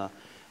from the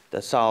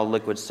solid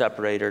liquid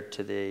separator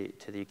to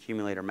the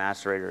accumulator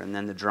macerator, and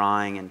then the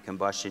drying and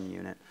combustion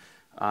unit,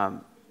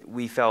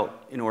 we felt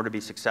in order to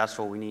be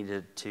successful, we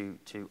needed to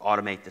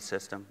automate the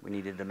system. We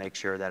needed to make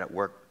sure that it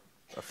worked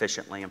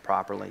efficiently and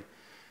properly.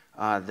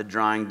 The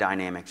drying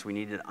dynamics, we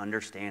needed to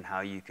understand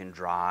how you can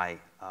dry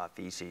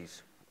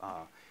feces.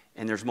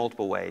 And there's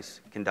multiple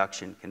ways: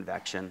 conduction,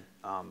 convection.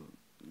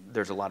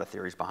 There's a lot of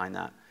theories behind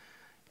that.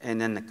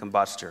 And then the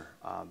combustor.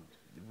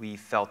 We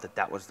felt that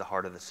that was the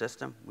heart of the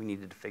system. We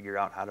needed to figure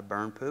out how to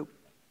burn poop.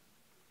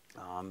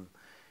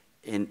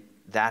 And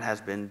that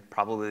has been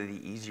probably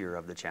the easier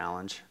of the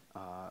challenge,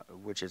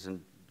 which is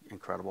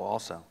incredible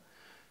also.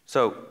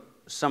 So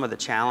some of the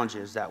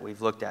challenges that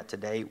we've looked at to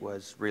date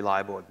was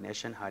reliable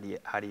ignition.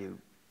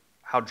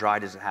 How dry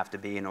does it have to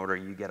be in order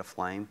you get a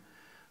flame?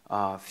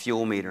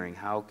 Fuel metering.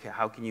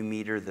 How can you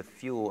meter the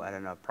fuel at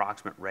an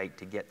approximate rate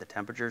to get the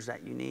temperatures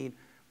that you need,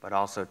 but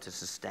also to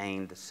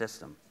sustain the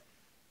system?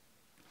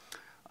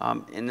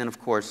 And then, of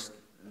course,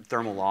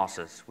 thermal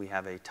losses. We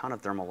have a ton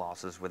of thermal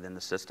losses within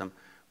the system.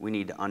 We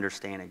need to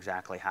understand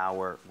exactly how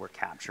we're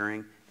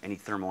capturing any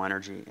thermal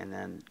energy and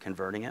then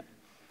converting it.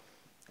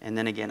 And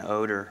then again,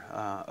 odor.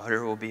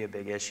 Odor will be a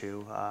big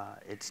issue.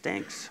 It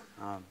stinks.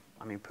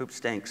 I mean, poop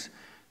stinks.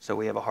 So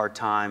we have a hard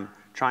time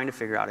trying to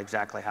figure out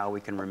exactly how we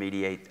can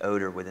remediate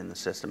odor within the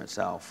system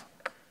itself.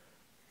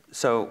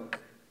 So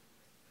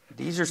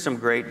these are some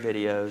great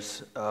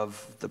videos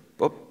of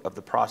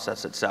the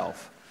process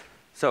itself.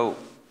 So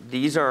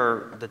these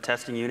are the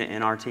testing unit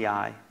in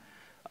RTI.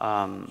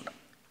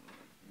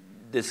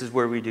 This is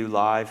where we do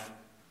live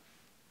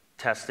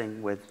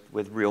testing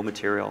with real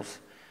materials.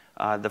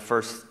 The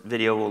first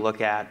video we'll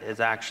look at is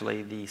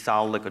actually the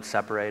solid liquid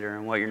separator,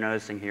 and what you're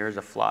noticing here is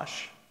a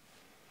flush.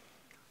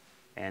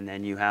 And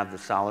then you have the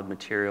solid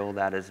material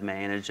that is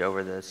managed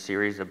over the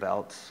series of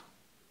belts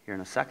here in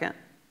a second.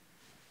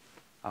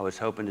 I was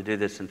hoping to do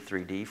this in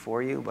 3D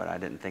for you, but I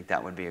didn't think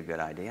that would be a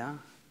good idea.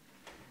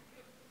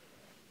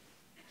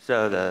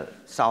 So the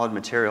solid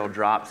material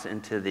drops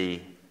into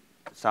the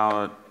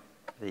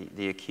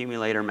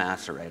accumulator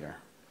macerator.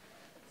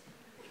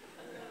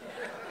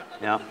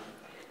 Yep.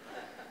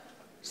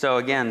 So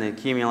again, the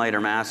accumulator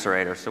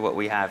macerator. So what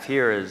we have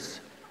here is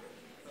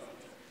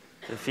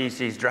the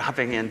feces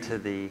dropping into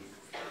the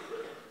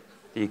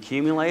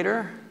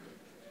accumulator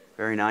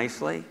very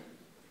nicely.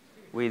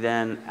 We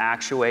then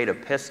actuate a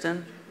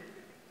piston.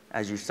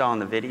 As you saw in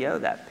the video,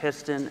 that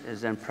piston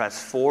is then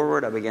pressed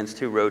forward up against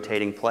two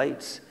rotating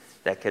plates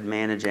that could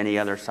manage any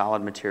other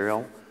solid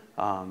material,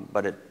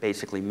 but it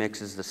basically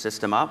mixes the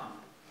system up.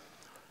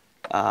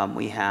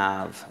 We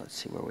have, let's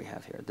see where we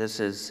have here. This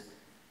is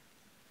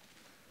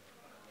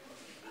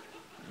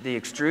the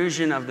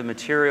extrusion of the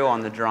material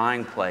on the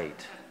drying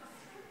plate.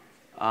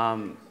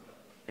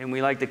 And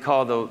we like to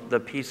call the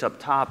piece up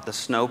top the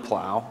snow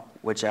plow,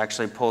 which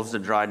actually pulls the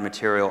dried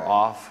material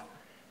off.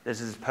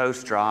 This is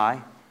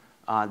post-dry.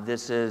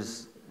 This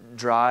is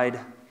dried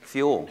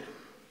fuel.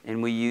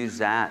 And we use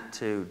that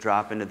to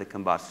drop into the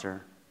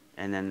combustor,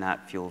 and then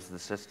that fuels the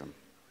system.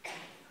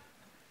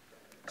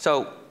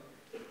 So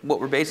what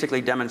we're basically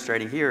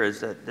demonstrating here is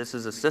that this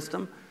is a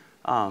system.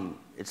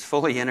 It's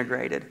fully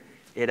integrated.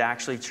 It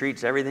actually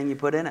treats everything you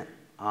put in it,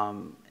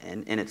 and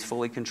it's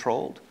fully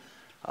controlled.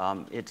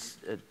 It's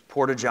a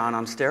Porta-John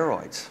on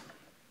steroids.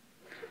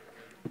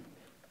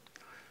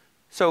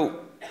 So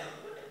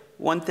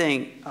one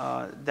thing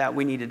that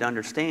we needed to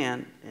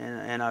understand,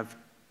 and I've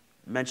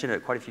mentioned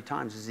it quite a few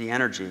times, is the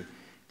energy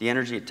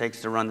it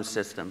takes to run the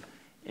system.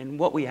 And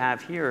what we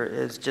have here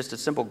is just a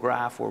simple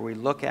graph where we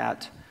look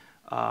at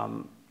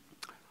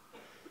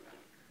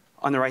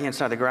On the right-hand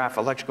side of the graph,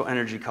 electrical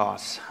energy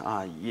costs,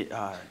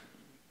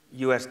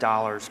 US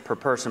dollars per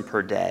person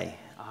per day.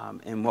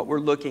 And what we're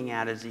looking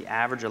at is the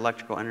average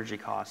electrical energy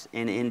costs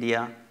in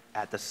India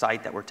at the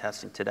site that we're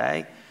testing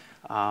today,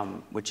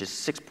 which is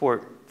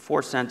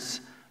 6.4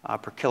 cents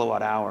per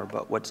kilowatt hour.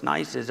 But what's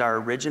nice is our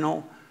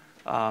original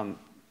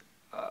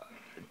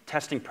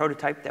testing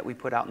prototype that we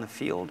put out in the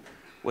field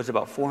was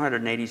about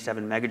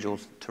 487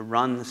 megajoules to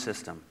run the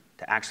system,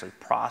 to actually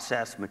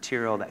process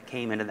material that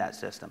came into that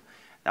system.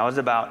 That was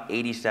about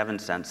 87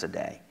 cents a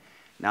day.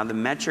 Now, the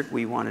metric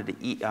we wanted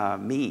to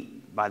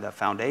meet by the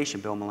foundation,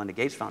 Bill and Melinda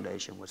Gates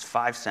Foundation, was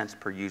 5 cents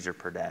per user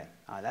per day.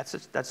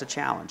 That's a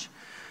challenge.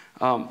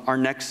 Our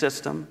next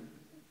system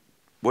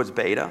was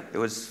beta. It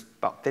was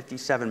about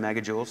 57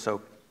 megajoules,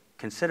 so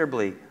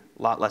considerably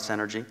a lot less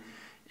energy,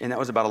 and that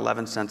was about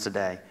 11 cents a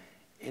day.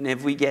 And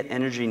if we get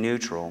energy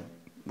neutral,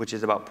 which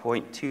is about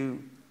 0.2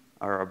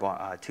 or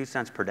about 2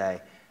 cents per day,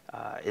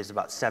 is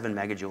about 7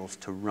 megajoules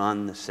to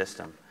run the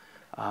system.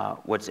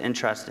 What's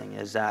interesting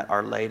is that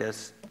our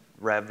latest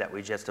rev that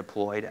we just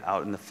deployed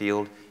out in the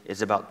field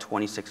is about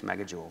 26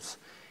 megajoules.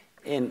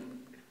 And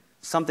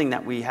something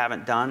that we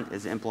haven't done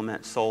is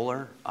implement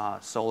solar.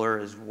 Solar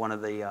is one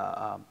of the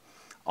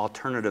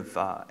alternative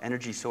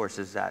energy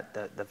sources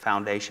that the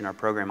foundation, our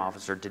program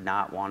officer, did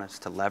not want us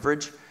to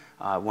leverage.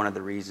 One of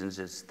the reasons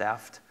is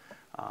theft.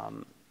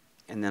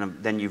 And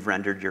then you've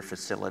rendered your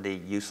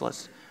facility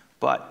useless.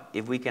 But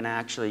if we can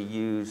actually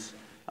use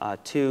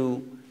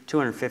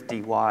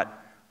 250-watt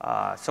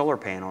solar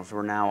panels,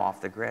 we're now off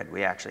the grid.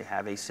 We actually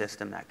have a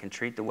system that can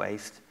treat the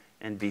waste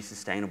and be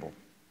sustainable.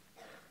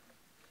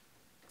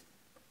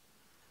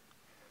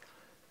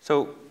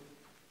 So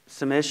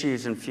some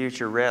issues and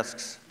future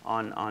risks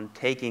on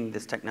taking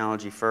this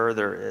technology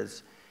further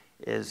is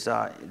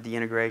the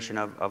integration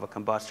of a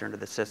combustor into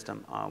the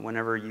system.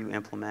 Whenever you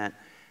implement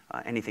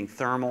anything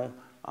thermal,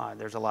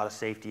 there's a lot of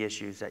safety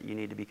issues that you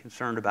need to be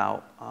concerned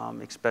about,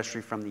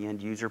 especially from the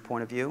end user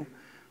point of view.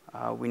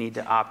 We need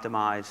to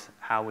optimize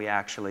how we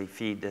actually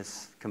feed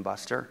this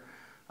combustor.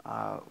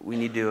 We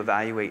need to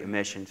evaluate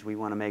emissions. We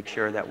want to make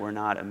sure that we're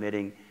not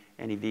emitting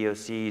any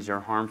VOCs or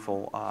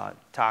harmful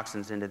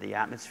toxins into the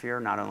atmosphere,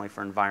 not only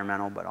for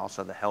environmental, but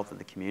also the health of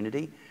the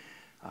community.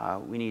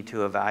 We need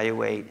to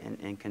evaluate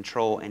and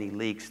control any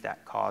leaks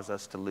that cause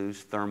us to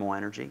lose thermal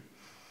energy.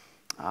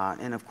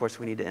 And of course,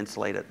 we need to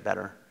insulate it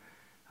better.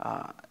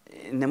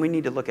 And then we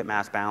need to look at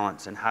mass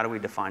balance and how do we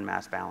define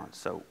mass balance.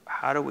 So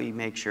how do we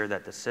make sure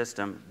that the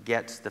system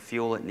gets the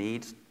fuel it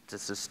needs to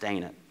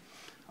sustain it?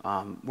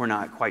 We're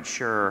not quite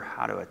sure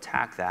how to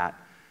attack that.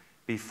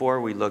 Before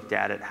we looked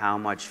at it, how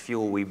much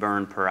fuel we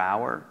burn per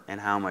hour and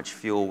how much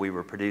fuel we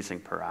were producing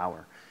per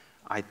hour.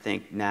 I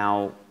think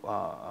now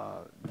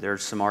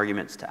there's some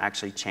arguments to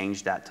actually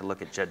change that to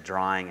look at jet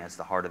drying as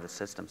the heart of the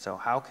system. So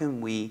how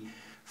can we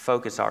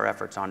focus our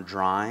efforts on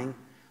drying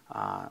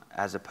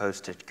as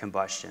opposed to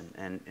combustion?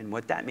 And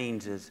what that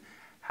means is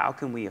how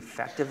can we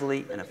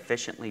effectively and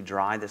efficiently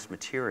dry this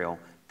material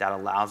that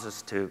allows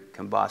us to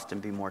combust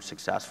and be more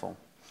successful?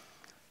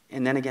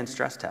 And then again,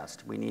 stress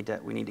test. We need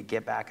to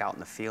get back out in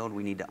the field.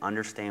 We need to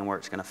understand where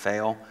it's going to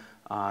fail,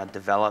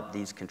 develop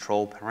these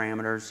control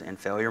parameters and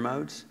failure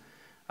modes.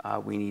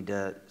 We need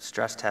to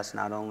stress test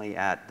not only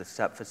at the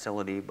SEP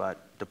facility,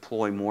 but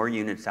deploy more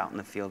units out in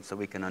the field so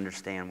we can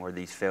understand where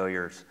these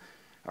failures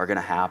are going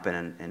to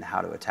happen and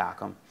how to attack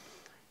them.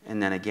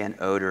 And then again,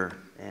 odor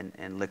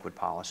and liquid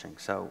polishing.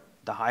 So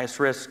the highest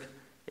risk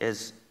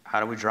is how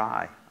do we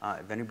dry?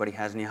 If anybody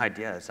has any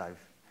ideas,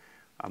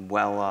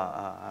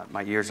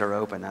 my ears are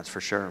open, that's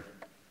for sure.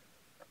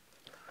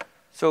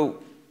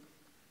 So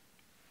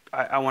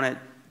I want to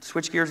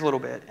switch gears a little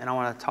bit, and I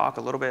want to talk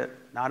a little bit,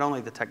 not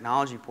only the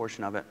technology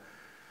portion of it,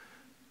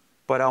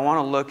 but I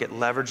want to look at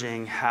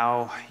leveraging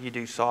how you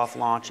do soft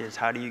launches,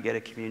 how do you get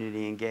a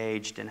community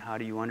engaged, and how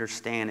do you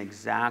understand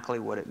exactly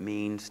what it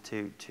means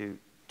to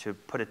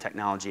put a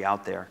technology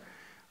out there.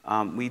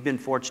 We've been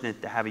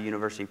fortunate to have a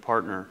university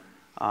partner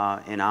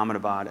in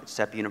Ahmedabad at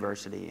SEP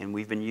University, and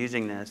we've been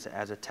using this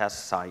as a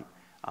test site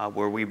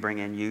where we bring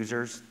in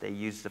users, they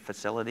use the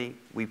facility,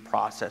 we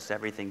process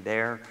everything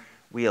there,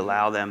 we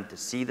allow them to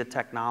see the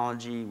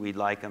technology, we'd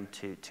like them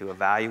to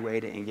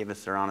evaluate it and give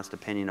us their honest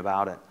opinion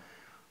about it.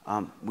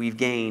 We've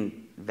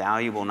gained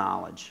valuable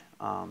knowledge,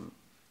 and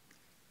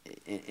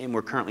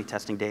we're currently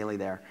testing daily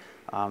there.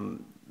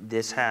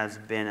 This has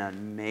been a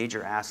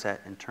major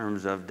asset in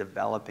terms of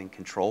developing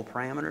control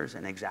parameters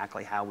and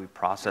exactly how we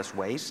process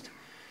waste.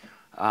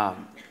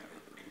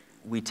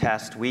 We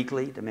test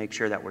weekly to make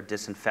sure that we're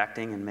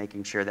disinfecting and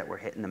making sure that we're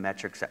hitting the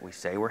metrics that we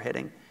say we're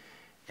hitting.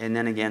 And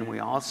then again, we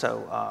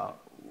also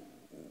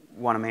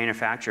want to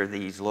manufacture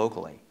these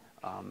locally.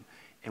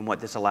 And what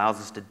this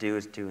allows us to do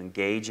is to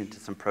engage into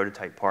some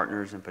prototype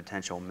partners and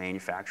potential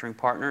manufacturing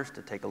partners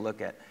to take a look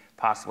at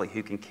possibly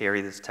who can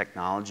carry this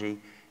technology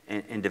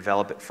and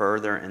develop it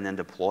further and then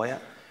deploy it.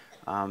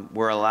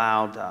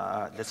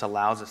 This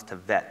allows us to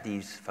vet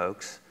these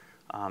folks.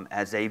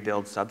 As they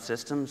build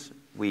subsystems,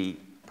 we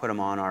put them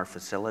on our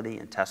facility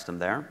and test them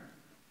there.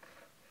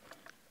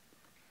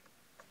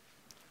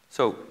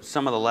 So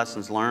some of the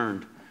lessons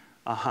learned,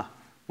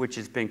 which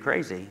has been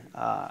crazy,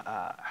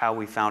 how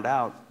we found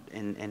out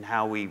and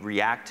how we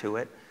react to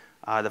it.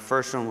 The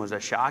first one was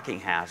a shocking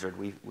hazard.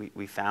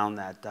 We found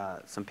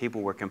that some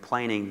people were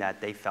complaining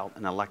that they felt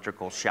an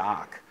electrical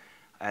shock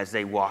as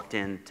they walked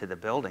into the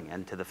building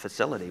and to the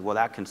facility. Well,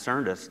 that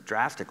concerned us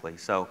drastically,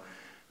 so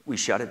we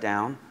shut it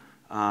down.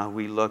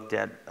 We looked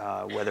at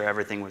whether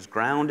everything was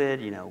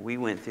grounded. You know, we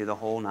went through the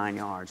whole 9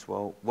 yards.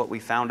 Well, what we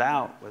found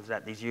out was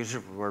that these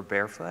users were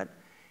barefoot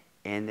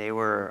and they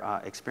were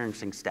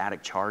experiencing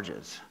static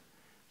charges.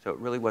 So it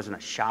really wasn't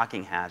a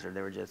shocking hazard.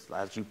 They were just,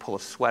 as you pull a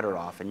sweater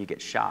off and you get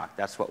shocked,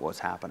 that's what was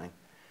happening.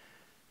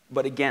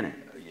 But again,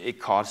 it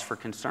caused for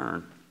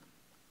concern.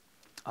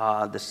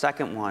 The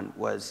second one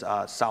was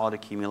solid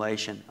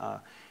accumulation.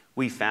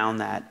 We found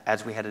that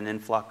as we had an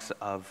influx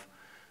of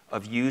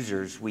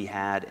users, we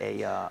had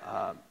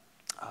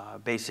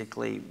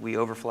basically we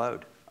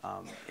overflowed.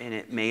 And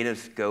it made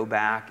us go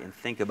back and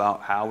think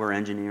about how we're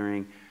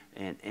engineering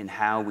and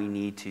how we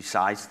need to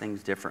size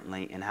things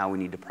differently and how we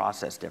need to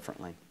process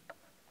differently.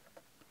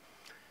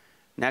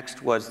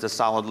 Next was the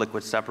solid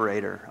liquid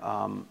separator.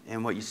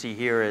 And what you see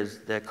here is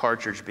the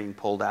cartridge being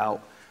pulled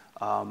out.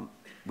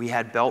 We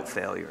had belt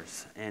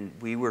failures, and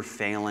we were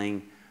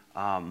failing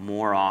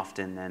more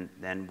often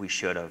than we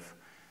should have.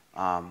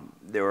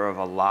 There were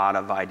a lot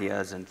of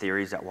ideas and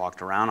theories that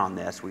walked around on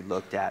this. We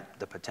looked at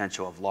the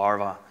potential of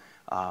larvae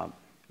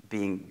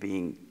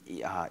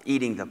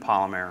eating the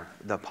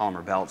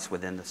polymer belts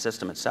within the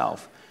system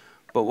itself.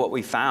 But what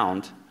we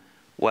found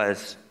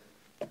was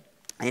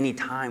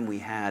anytime we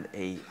had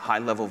a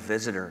high-level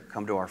visitor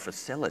come to our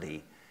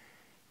facility,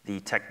 the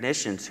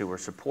technicians who were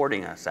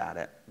supporting us at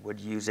it would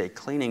use a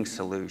cleaning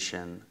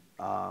solution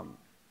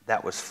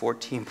that was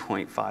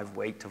 14.5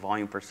 weight to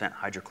volume percent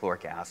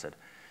hydrochloric acid.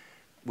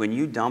 When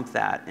you dump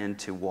that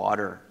into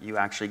water, you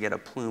actually get a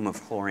plume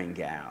of chlorine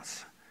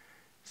gas.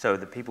 So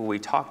the people we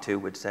talked to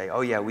would say,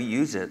 oh yeah, we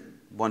use it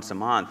once a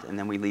month and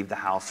then we leave the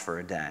house for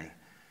a day.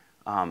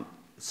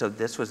 So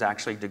this was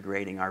actually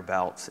degrading our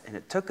belts, and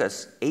it took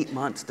us 8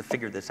 months to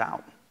figure this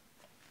out.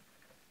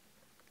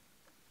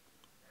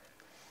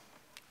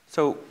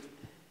 So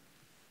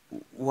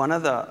one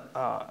of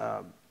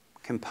the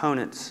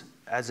components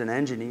as an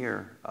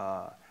engineer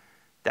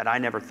that I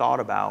never thought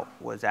about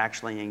was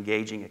actually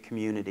engaging a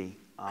community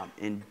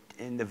in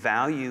the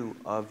value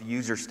of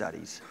user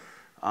studies.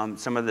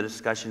 Some of the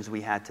discussions we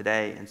had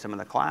today in some of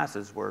the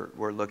classes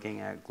were looking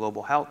at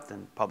global health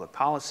and public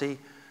policy.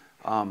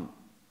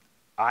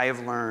 I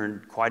have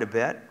learned quite a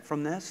bit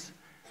from this,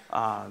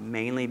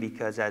 mainly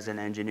because as an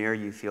engineer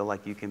you feel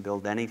like you can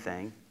build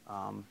anything.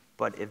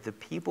 But if the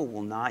people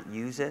will not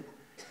use it,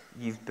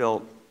 you've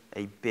built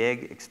a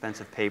big,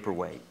 expensive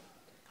paperweight.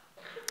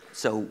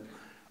 So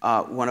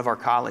one of our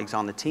colleagues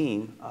on the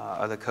team,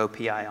 or the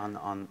co-PI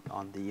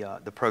on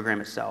the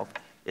program itself,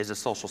 is a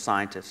social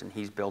scientist, and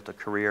he's built a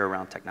career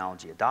around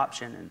technology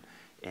adoption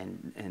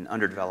in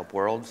underdeveloped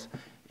worlds.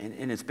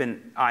 And it's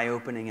been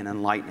eye-opening and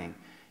enlightening.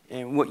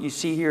 And what you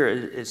see here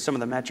is some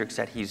of the metrics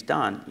that he's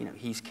done. You know,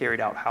 he's carried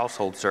out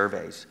household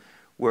surveys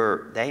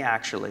where they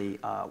actually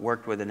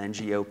worked with an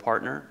NGO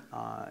partner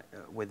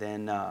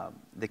within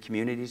the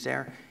communities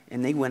there,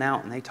 and they went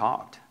out and they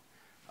talked.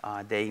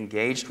 They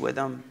engaged with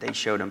them. They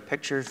showed them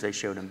pictures. They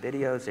showed them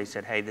videos. They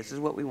said, hey, this is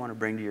what we want to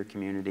bring to your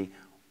community.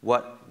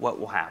 What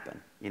will happen?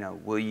 You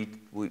know, will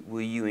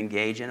you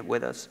engage in it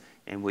with us,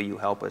 and will you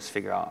help us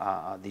figure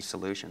out these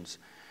solutions?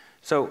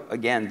 So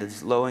again,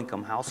 these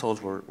low-income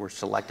households were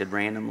selected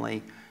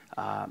randomly,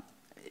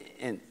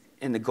 and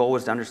the goal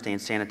was to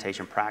understand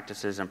sanitation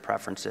practices and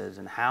preferences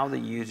and how the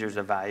users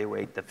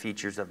evaluate the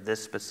features of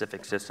this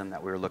specific system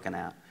that we were looking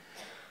at.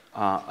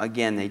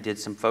 Again, they did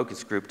some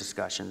focus group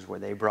discussions where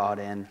they brought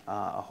in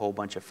a whole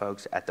bunch of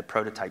folks at the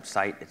prototype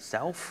site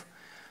itself,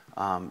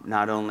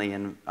 not only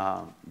in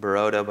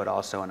Baroda, but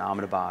also in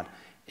Ahmedabad.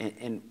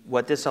 And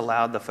what this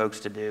allowed the folks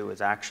to do was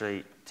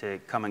actually to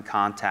come in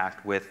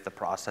contact with the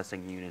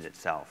processing unit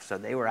itself. So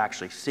they were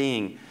actually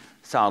seeing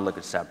solid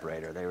liquid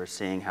separator. They were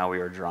seeing how we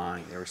were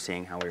drying. They were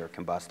seeing how we were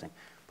combusting.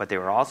 But they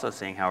were also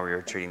seeing how we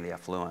were treating the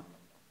effluent.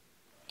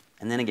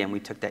 And then again, we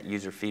took that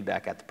user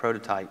feedback at the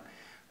prototype.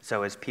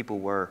 So as people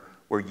were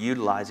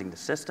utilizing the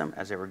system,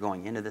 as they were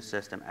going into the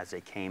system, as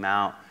they came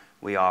out,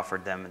 we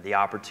offered them the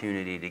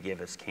opportunity to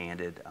give us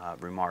candid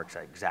remarks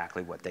at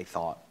exactly what they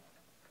thought.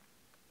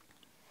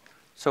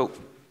 So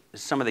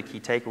some of the key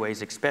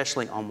takeaways,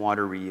 especially on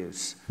water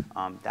reuse,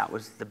 that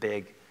was the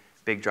big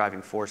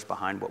driving force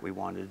behind what we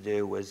wanted to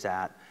do, was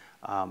that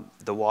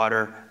the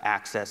water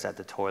access at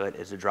the toilet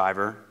is a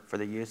driver for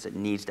the use. It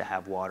needs to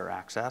have water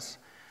access.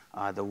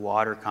 The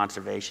water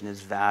conservation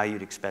is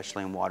valued,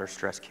 especially in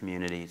water-stressed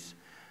communities.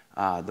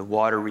 The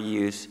water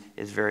reuse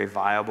is very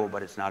viable,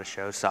 but it's not a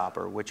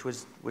showstopper,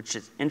 which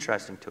is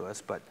interesting to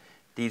us, but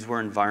these were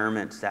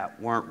environments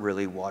that weren't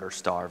really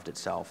water-starved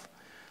itself.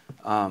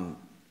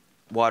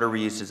 Water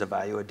reuse is a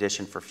value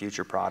addition for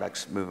future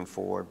products moving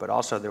forward, but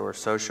also there were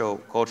social,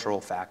 cultural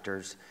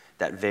factors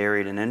that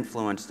varied and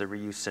influenced the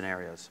reuse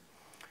scenarios.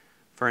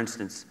 For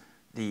instance,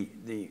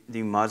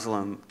 the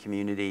Muslim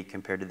community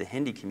compared to the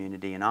Hindi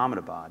community in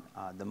Ahmedabad.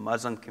 The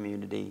Muslim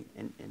community,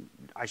 and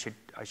I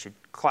should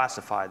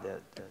classify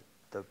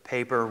the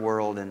paper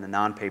world and the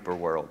non-paper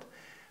world.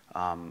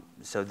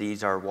 So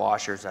these are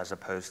washers as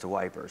opposed to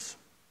wipers.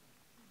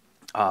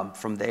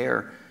 From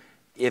there,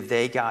 if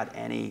they got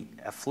any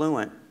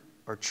effluent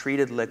or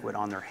treated liquid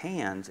on their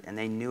hands and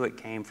they knew it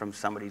came from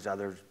somebody's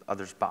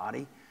other's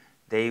body,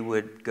 they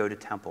would go to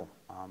temple.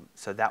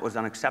 So that was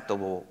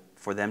unacceptable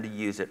for them to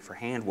use it for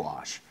hand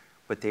wash,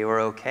 but they were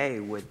okay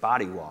with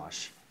body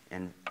wash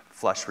and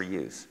flush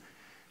reuse.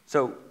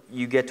 So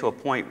you get to a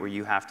point where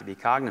you have to be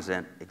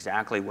cognizant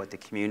exactly what the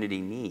community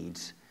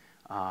needs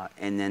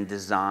and then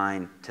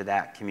design to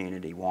that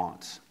community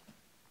wants.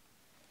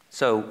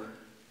 So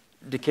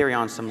to carry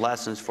on some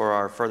lessons for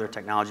our further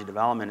technology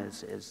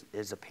development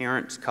is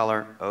appearance,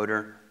 color,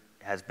 odor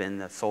has been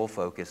the sole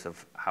focus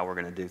of how we're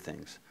going to do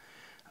things.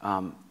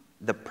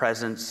 The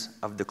presence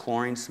of the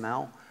chlorine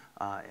smell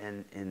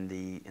in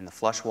the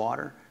flush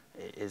water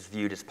is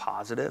viewed as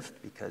positive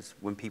because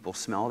when people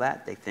smell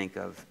that, they think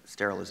of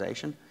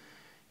sterilization.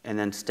 And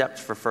then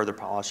steps for further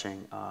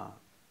polishing,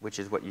 which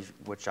is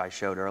which I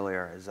showed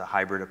earlier, is a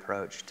hybrid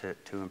approach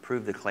to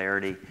improve the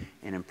clarity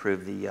and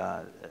improve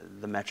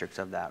the metrics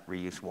of that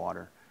reuse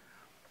water.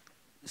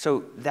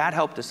 So that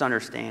helped us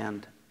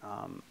understand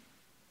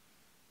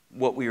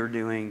what we were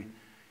doing.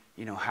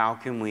 You know, how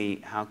can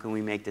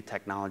we make the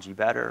technology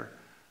better?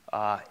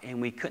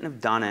 And we couldn't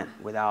have done it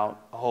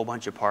without a whole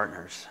bunch of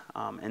partners.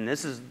 And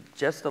this is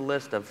just a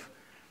list of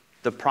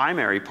the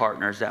primary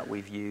partners that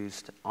we've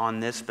used on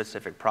this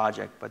specific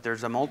project, but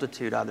there's a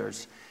multitude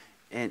others.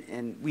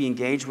 And we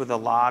engage with a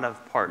lot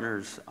of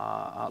partners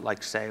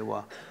like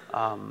SEWA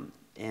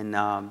in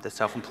the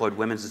Self-Employed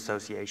Women's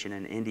Association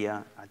in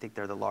India. I think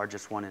they're the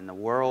largest one in the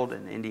world,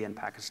 in India and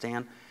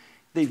Pakistan.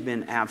 They've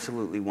been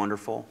absolutely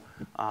wonderful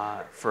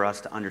for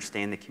us to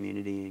understand the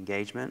community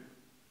engagement.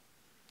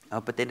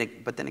 But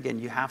then again,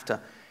 you have to,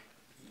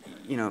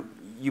 you know,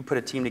 you put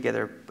a team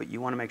together, but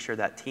you want to make sure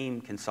that team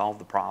can solve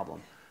the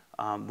problem.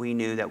 We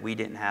knew that we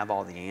didn't have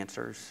all the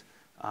answers.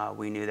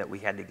 We knew that we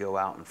had to go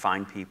out and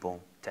find people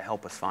to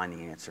help us find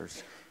the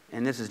answers.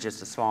 And this is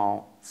just a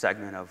small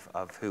segment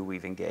of who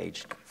we've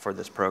engaged for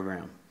this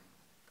program.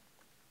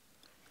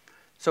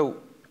 So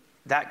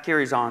that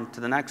carries on to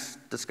the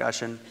next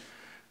discussion,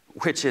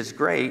 which is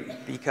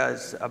great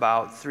because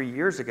about 3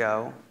 years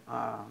ago,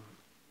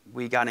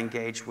 we got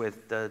engaged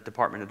with the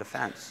Department of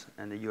Defense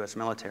and the US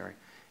military.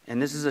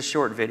 And this is a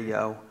short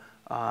video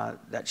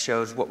that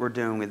shows what we're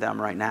doing with them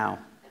right now.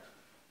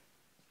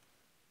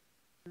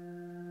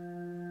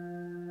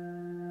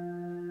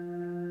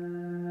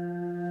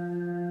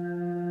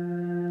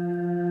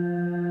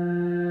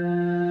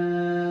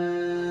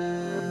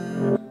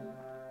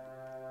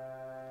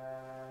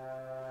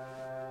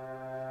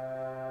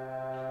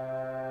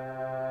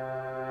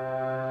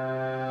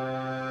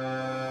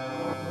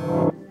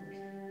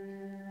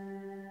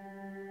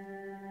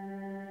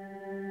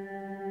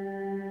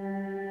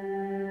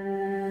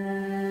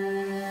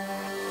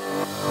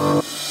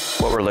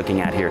 What we're looking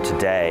at here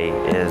today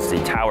is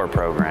the TOWER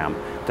program,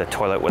 the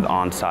Toilet with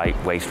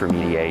On-Site Waste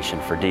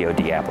Remediation for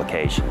DoD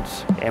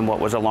applications. And what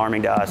was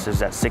alarming to us is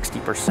that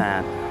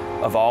 60%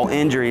 of all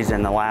injuries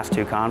in the last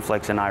 2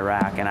 conflicts in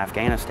Iraq and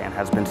Afghanistan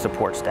has been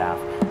support staff.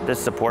 This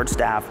support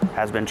staff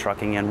has been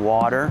trucking in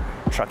water,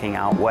 trucking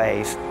out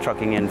waste,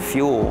 trucking in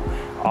fuel.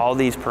 All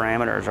these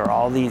parameters or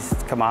all these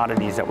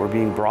commodities that were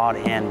being brought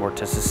in were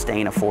to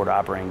sustain a forward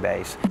operating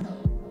base.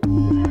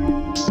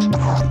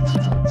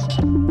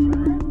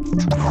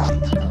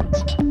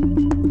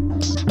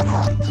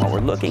 What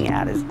we're looking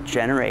at is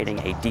generating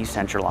a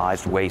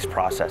decentralized waste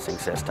processing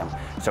system.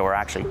 So we're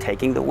actually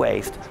taking the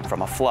waste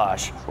from a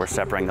flush, we're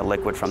separating the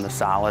liquid from the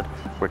solid,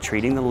 we're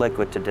treating the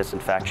liquid to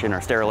disinfection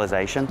or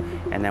sterilization,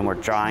 and then we're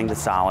drying the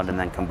solid and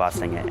then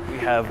combusting it. We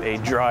have a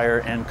dryer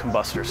and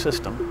combustor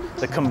system.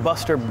 The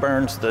combustor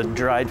burns the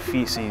dried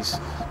feces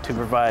to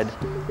provide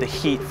the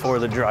heat for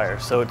the dryer.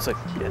 So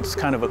it's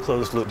kind of a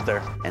closed loop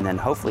there. And then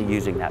hopefully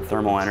using that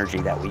thermal energy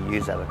that we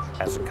use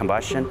as a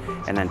combustion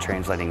and then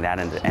translating that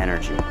into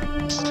energy.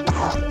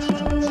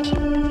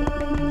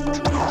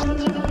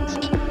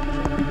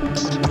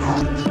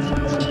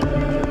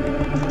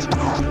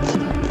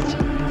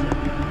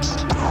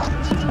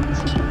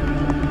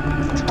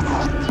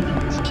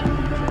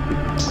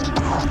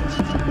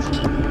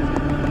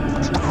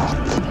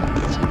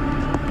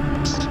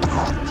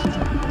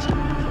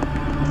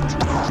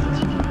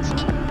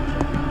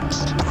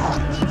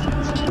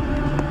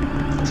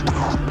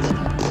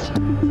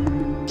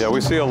 Yeah, we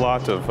see a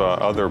lot of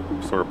other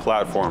sort of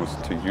platforms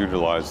to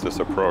utilize this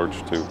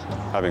approach to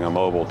having a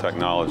mobile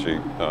technology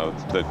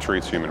that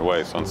treats human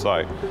waste on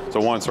site.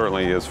 So one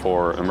certainly is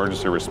for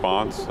emergency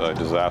response,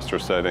 disaster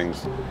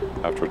settings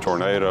after a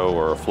tornado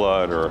or a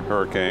flood or a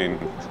hurricane,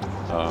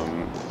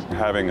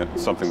 having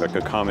something that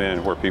could come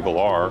in where people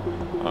are,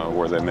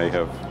 where they may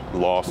have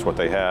lost what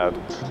they had,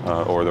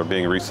 or they're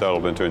being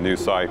resettled into a new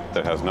site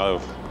that has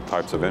no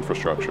types of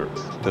infrastructure.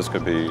 This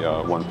could be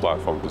one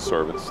platform to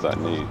service that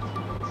need.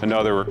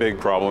 Another big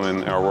problem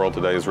in our world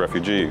today is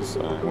refugees.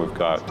 We've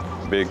got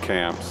big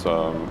camps,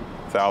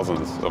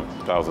 thousands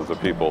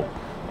of people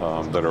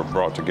that are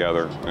brought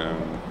together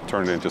and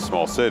turned into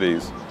small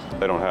cities.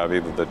 They don't have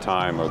either the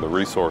time or the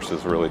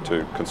resources really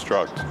to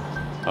construct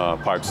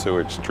pipe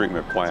sewage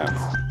treatment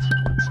plants.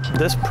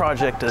 This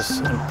project is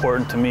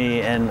important to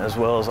me and as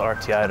well as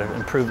RTI to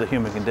improve the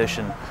human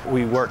condition.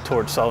 We work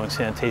towards solving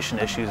sanitation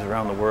issues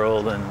around the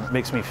world, and it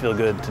makes me feel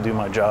good to do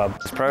my job.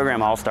 This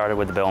program all started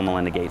with the Bill and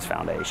Melinda Gates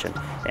Foundation,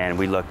 and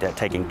we looked at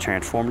taking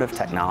transformative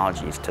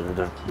technologies to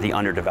the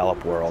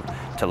underdeveloped world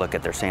to look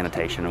at their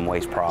sanitation and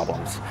waste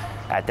problems.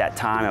 At that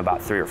time,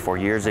 about 3 or 4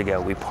 years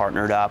ago, we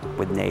partnered up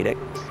with NATIC,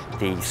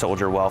 the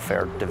Soldier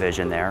Welfare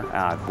Division there,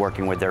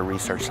 working with their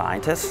research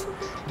scientists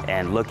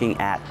and looking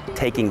at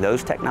taking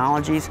those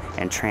technologies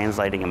and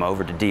translating them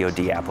over to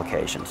DoD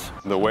applications.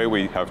 The way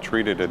we have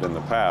treated it in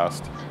the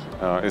past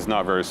is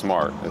not very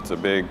smart. It's a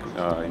big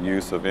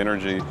use of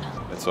energy.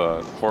 It's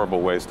a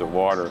horrible waste of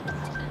water.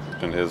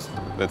 And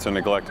it's a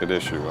neglected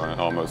issue.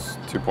 Almost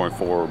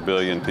 2.4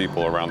 billion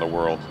people around the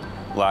world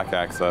lack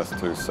access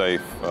to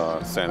safe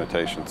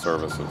sanitation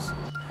services.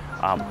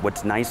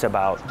 What's nice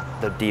about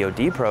the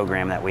DoD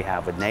program that we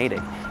have with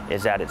NATIC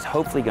is that it's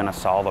hopefully going to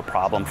solve a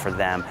problem for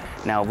them.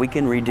 Now, we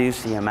can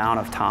reduce the amount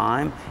of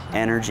time,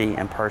 energy,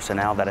 and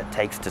personnel that it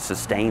takes to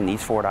sustain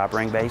these forward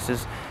operating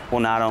bases.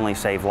 We'll not only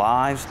save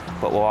lives,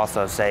 but we'll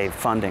also save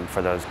funding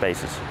for those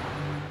bases.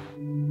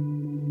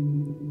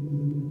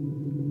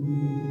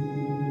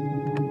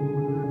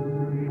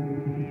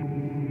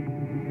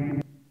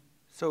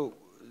 So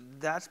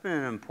that's been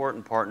an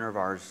important partner of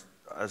ours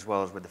as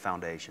well as with the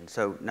foundation.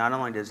 So not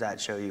only does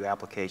that show you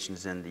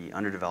applications in the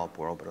underdeveloped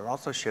world, but it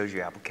also shows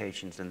you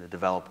applications in the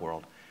developed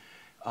world.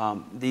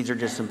 These are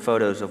just some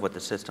photos of what the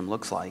system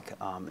looks like.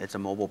 It's a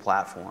mobile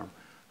platform.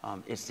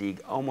 It's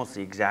almost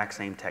the exact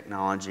same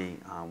technology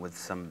with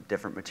some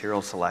different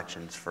material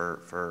selections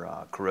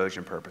for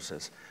corrosion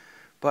purposes.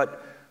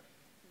 But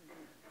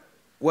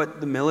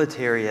what the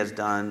military has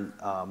done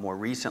more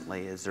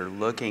recently is they're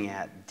looking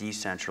at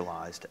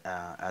decentralized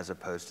as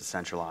opposed to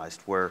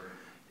centralized, where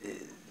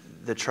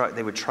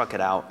they would truck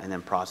it out and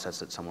then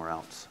process it somewhere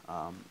else.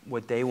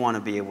 What they want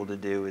to be able to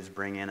do is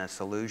bring in a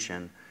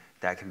solution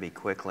that can be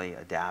quickly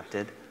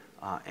adapted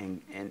and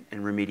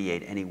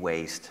remediate any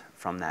waste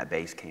from that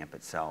base camp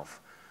itself.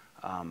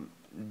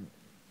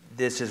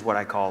 This is what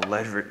I call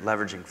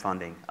leveraging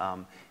funding.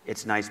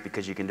 It's nice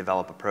because you can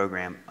develop a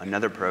program,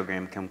 another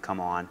program can come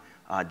on,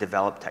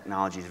 develop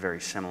technologies very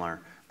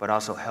similar, but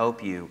also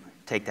help you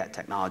take that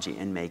technology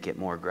and make it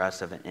more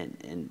aggressive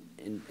and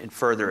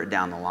further it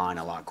down the line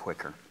a lot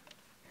quicker.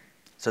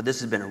 So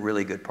this has been a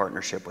really good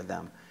partnership with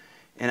them.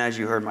 And as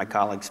you heard my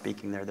colleague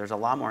speaking there, there's a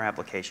lot more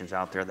applications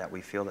out there that we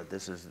feel that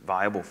this is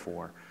viable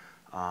for.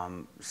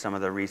 Some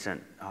of the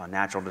recent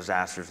natural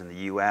disasters in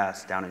the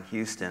US, down in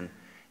Houston,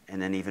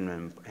 and then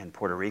even in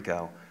Puerto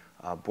Rico,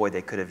 boy,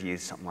 they could have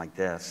used something like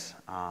this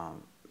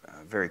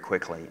very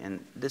quickly.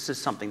 And this is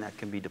something that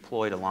can be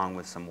deployed along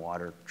with some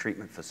water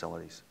treatment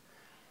facilities.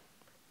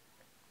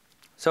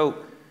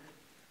 So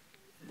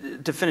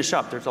to finish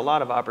up, there's a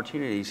lot of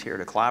opportunities here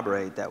to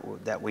collaborate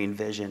that we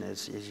envision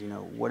is, you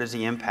know, what is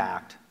the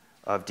impact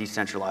of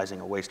decentralizing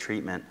a waste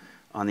treatment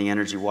on the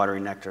energy-water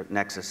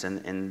nexus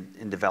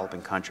in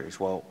developing countries?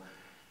 Well,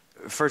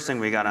 first thing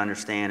we got to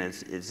understand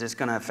is this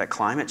going to affect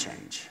climate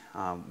change?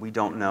 We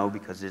don't know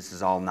because this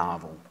is all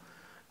novel.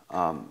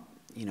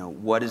 You know,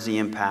 what is the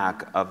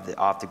impact of the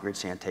off-the-grid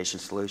sanitation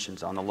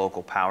solutions on the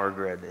local power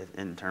grid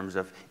in terms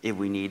of if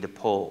we need to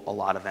pull a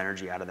lot of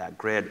energy out of that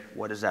grid,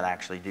 what does that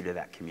actually do to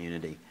that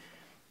community?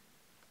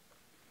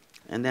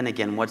 And then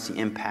again, what's the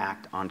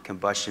impact on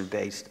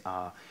combustion-based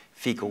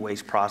fecal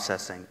waste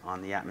processing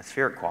on the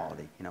atmospheric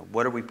quality? You know,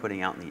 what are we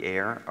putting out in the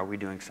air? Are we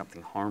doing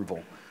something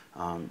harmful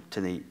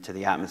to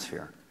the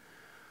atmosphere?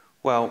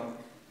 Well,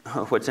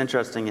 what's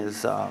interesting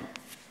is,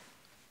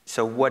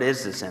 so what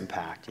is this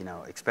impact, you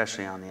know,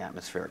 especially on the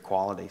atmospheric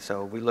quality?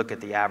 So we look at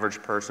the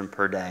average person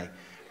per day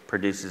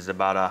produces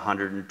about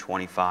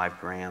 125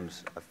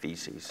 grams of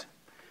feces.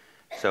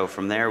 So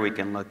from there we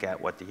can look at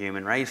what the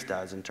human race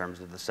does in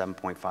terms of the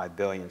 7.5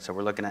 billion. So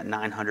we're looking at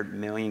 900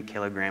 million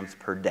kilograms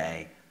per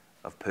day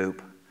of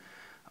poop.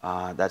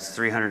 That's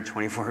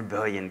 324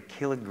 billion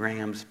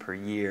kilograms per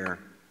year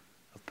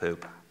of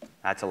poop.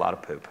 That's a lot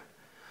of poop.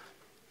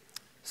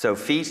 So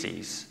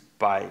feces,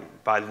 by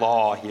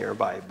law here,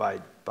 by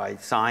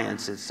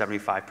science, is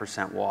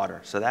 75%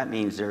 water. So that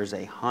means there's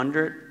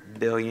 100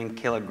 billion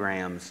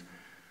kilograms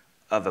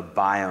of a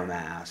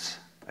biomass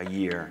a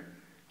year.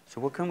 So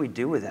what can we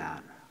do with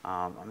that?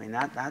 I mean,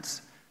 that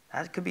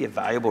could be a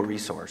valuable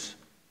resource.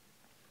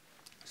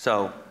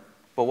 So,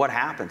 but what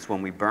happens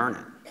when we burn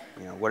it?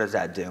 You know, what does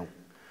that do?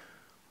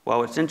 Well,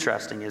 what's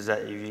interesting is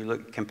that if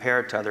you compare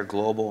it to other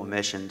global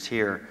emissions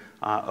here,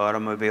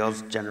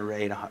 automobiles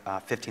generate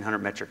 1,500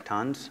 metric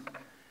tons.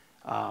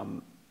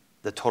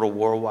 The total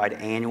worldwide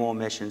annual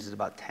emissions is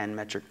about 10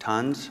 metric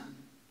tons.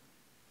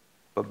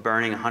 But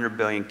burning 100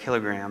 billion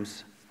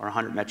kilograms or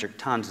 100 metric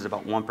tons is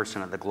about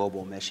 1% of the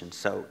global emissions.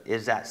 So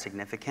is that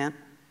significant?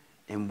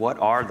 and what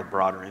are the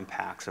broader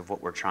impacts of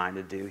what we're trying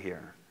to do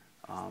here.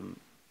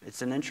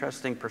 It's an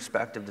interesting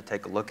perspective to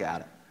take a look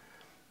at it.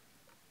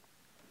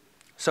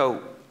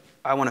 So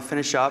I want to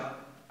finish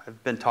up.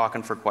 I've been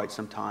talking for quite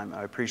some time.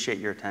 I appreciate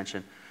your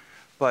attention.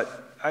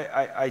 But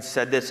I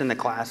said this in the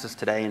classes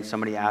today, and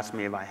somebody asked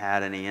me if I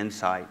had any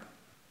insight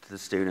to the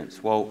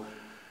students. Well,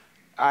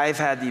 I've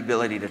had the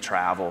ability to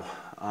travel.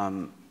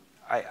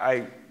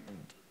 I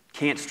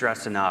can't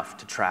stress enough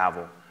to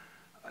travel.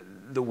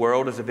 The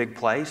world is a big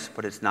place,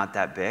 but it's not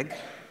that big.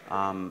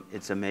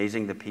 It's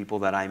amazing the people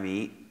that I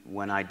meet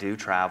when I do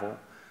travel.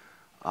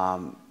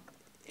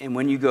 And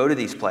when you go to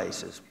these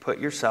places, put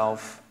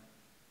yourself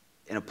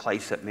in a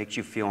place that makes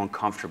you feel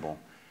uncomfortable.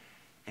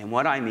 And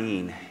what I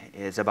mean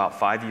is, about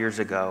 5 years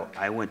ago,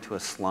 I went to a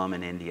slum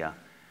in India,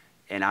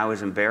 and I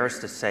was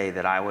embarrassed to say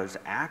that I was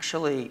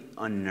actually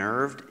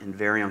unnerved and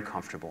very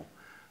uncomfortable.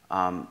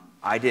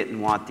 I didn't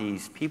want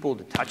these people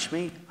to touch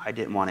me. I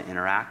didn't want to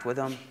interact with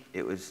them.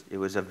 It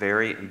was a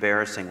very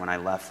embarrassing when I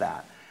left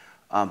that.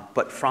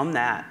 But from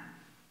that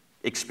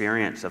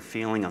experience of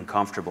feeling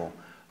uncomfortable,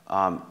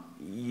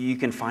 you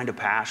can find a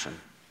passion.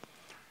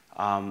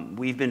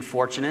 We've been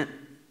fortunate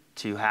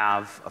to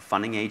have a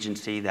funding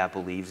agency that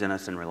believes in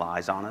us and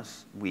relies on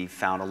us. We've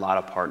found a lot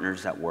of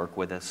partners that work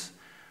with us.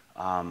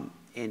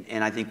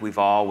 And I think we've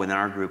all, within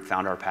our group,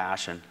 found our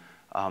passion.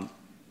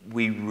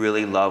 We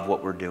really love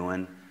what we're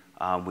doing.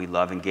 We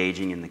love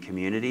engaging in the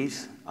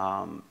communities.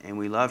 And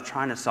we love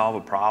trying to solve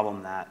a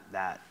problem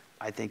that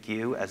I think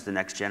you, as the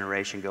next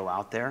generation, go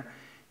out there,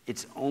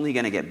 it's only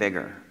going to get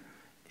bigger.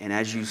 And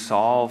as you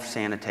solve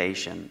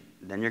sanitation,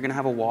 then you're going to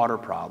have a water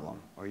problem,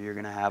 or you're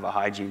going to have a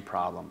hygiene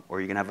problem,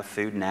 or you're going to have a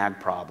food and ag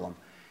problem.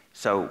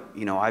 So,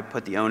 I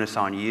put the onus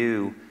on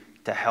you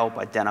to help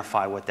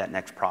identify what that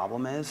next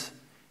problem is,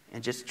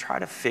 and just try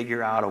to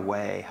figure out a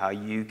way how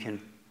you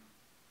can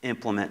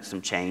implement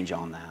some change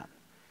on that.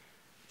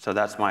 So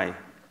that's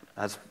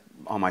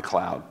on my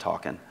cloud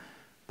talking.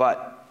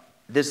 But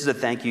this is a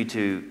thank you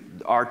to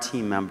our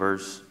team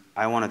members.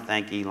 I want to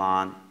thank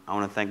Elon. I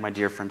want to thank my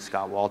dear friend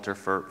Scott Walter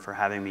for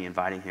having me,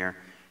 inviting here.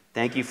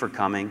 Thank you for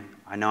coming.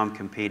 I know I'm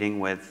competing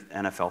with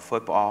NFL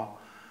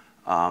football,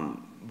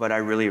 but I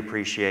really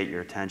appreciate your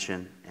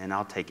attention, and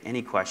I'll take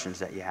any questions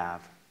that you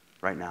have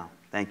right now.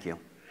 Thank you.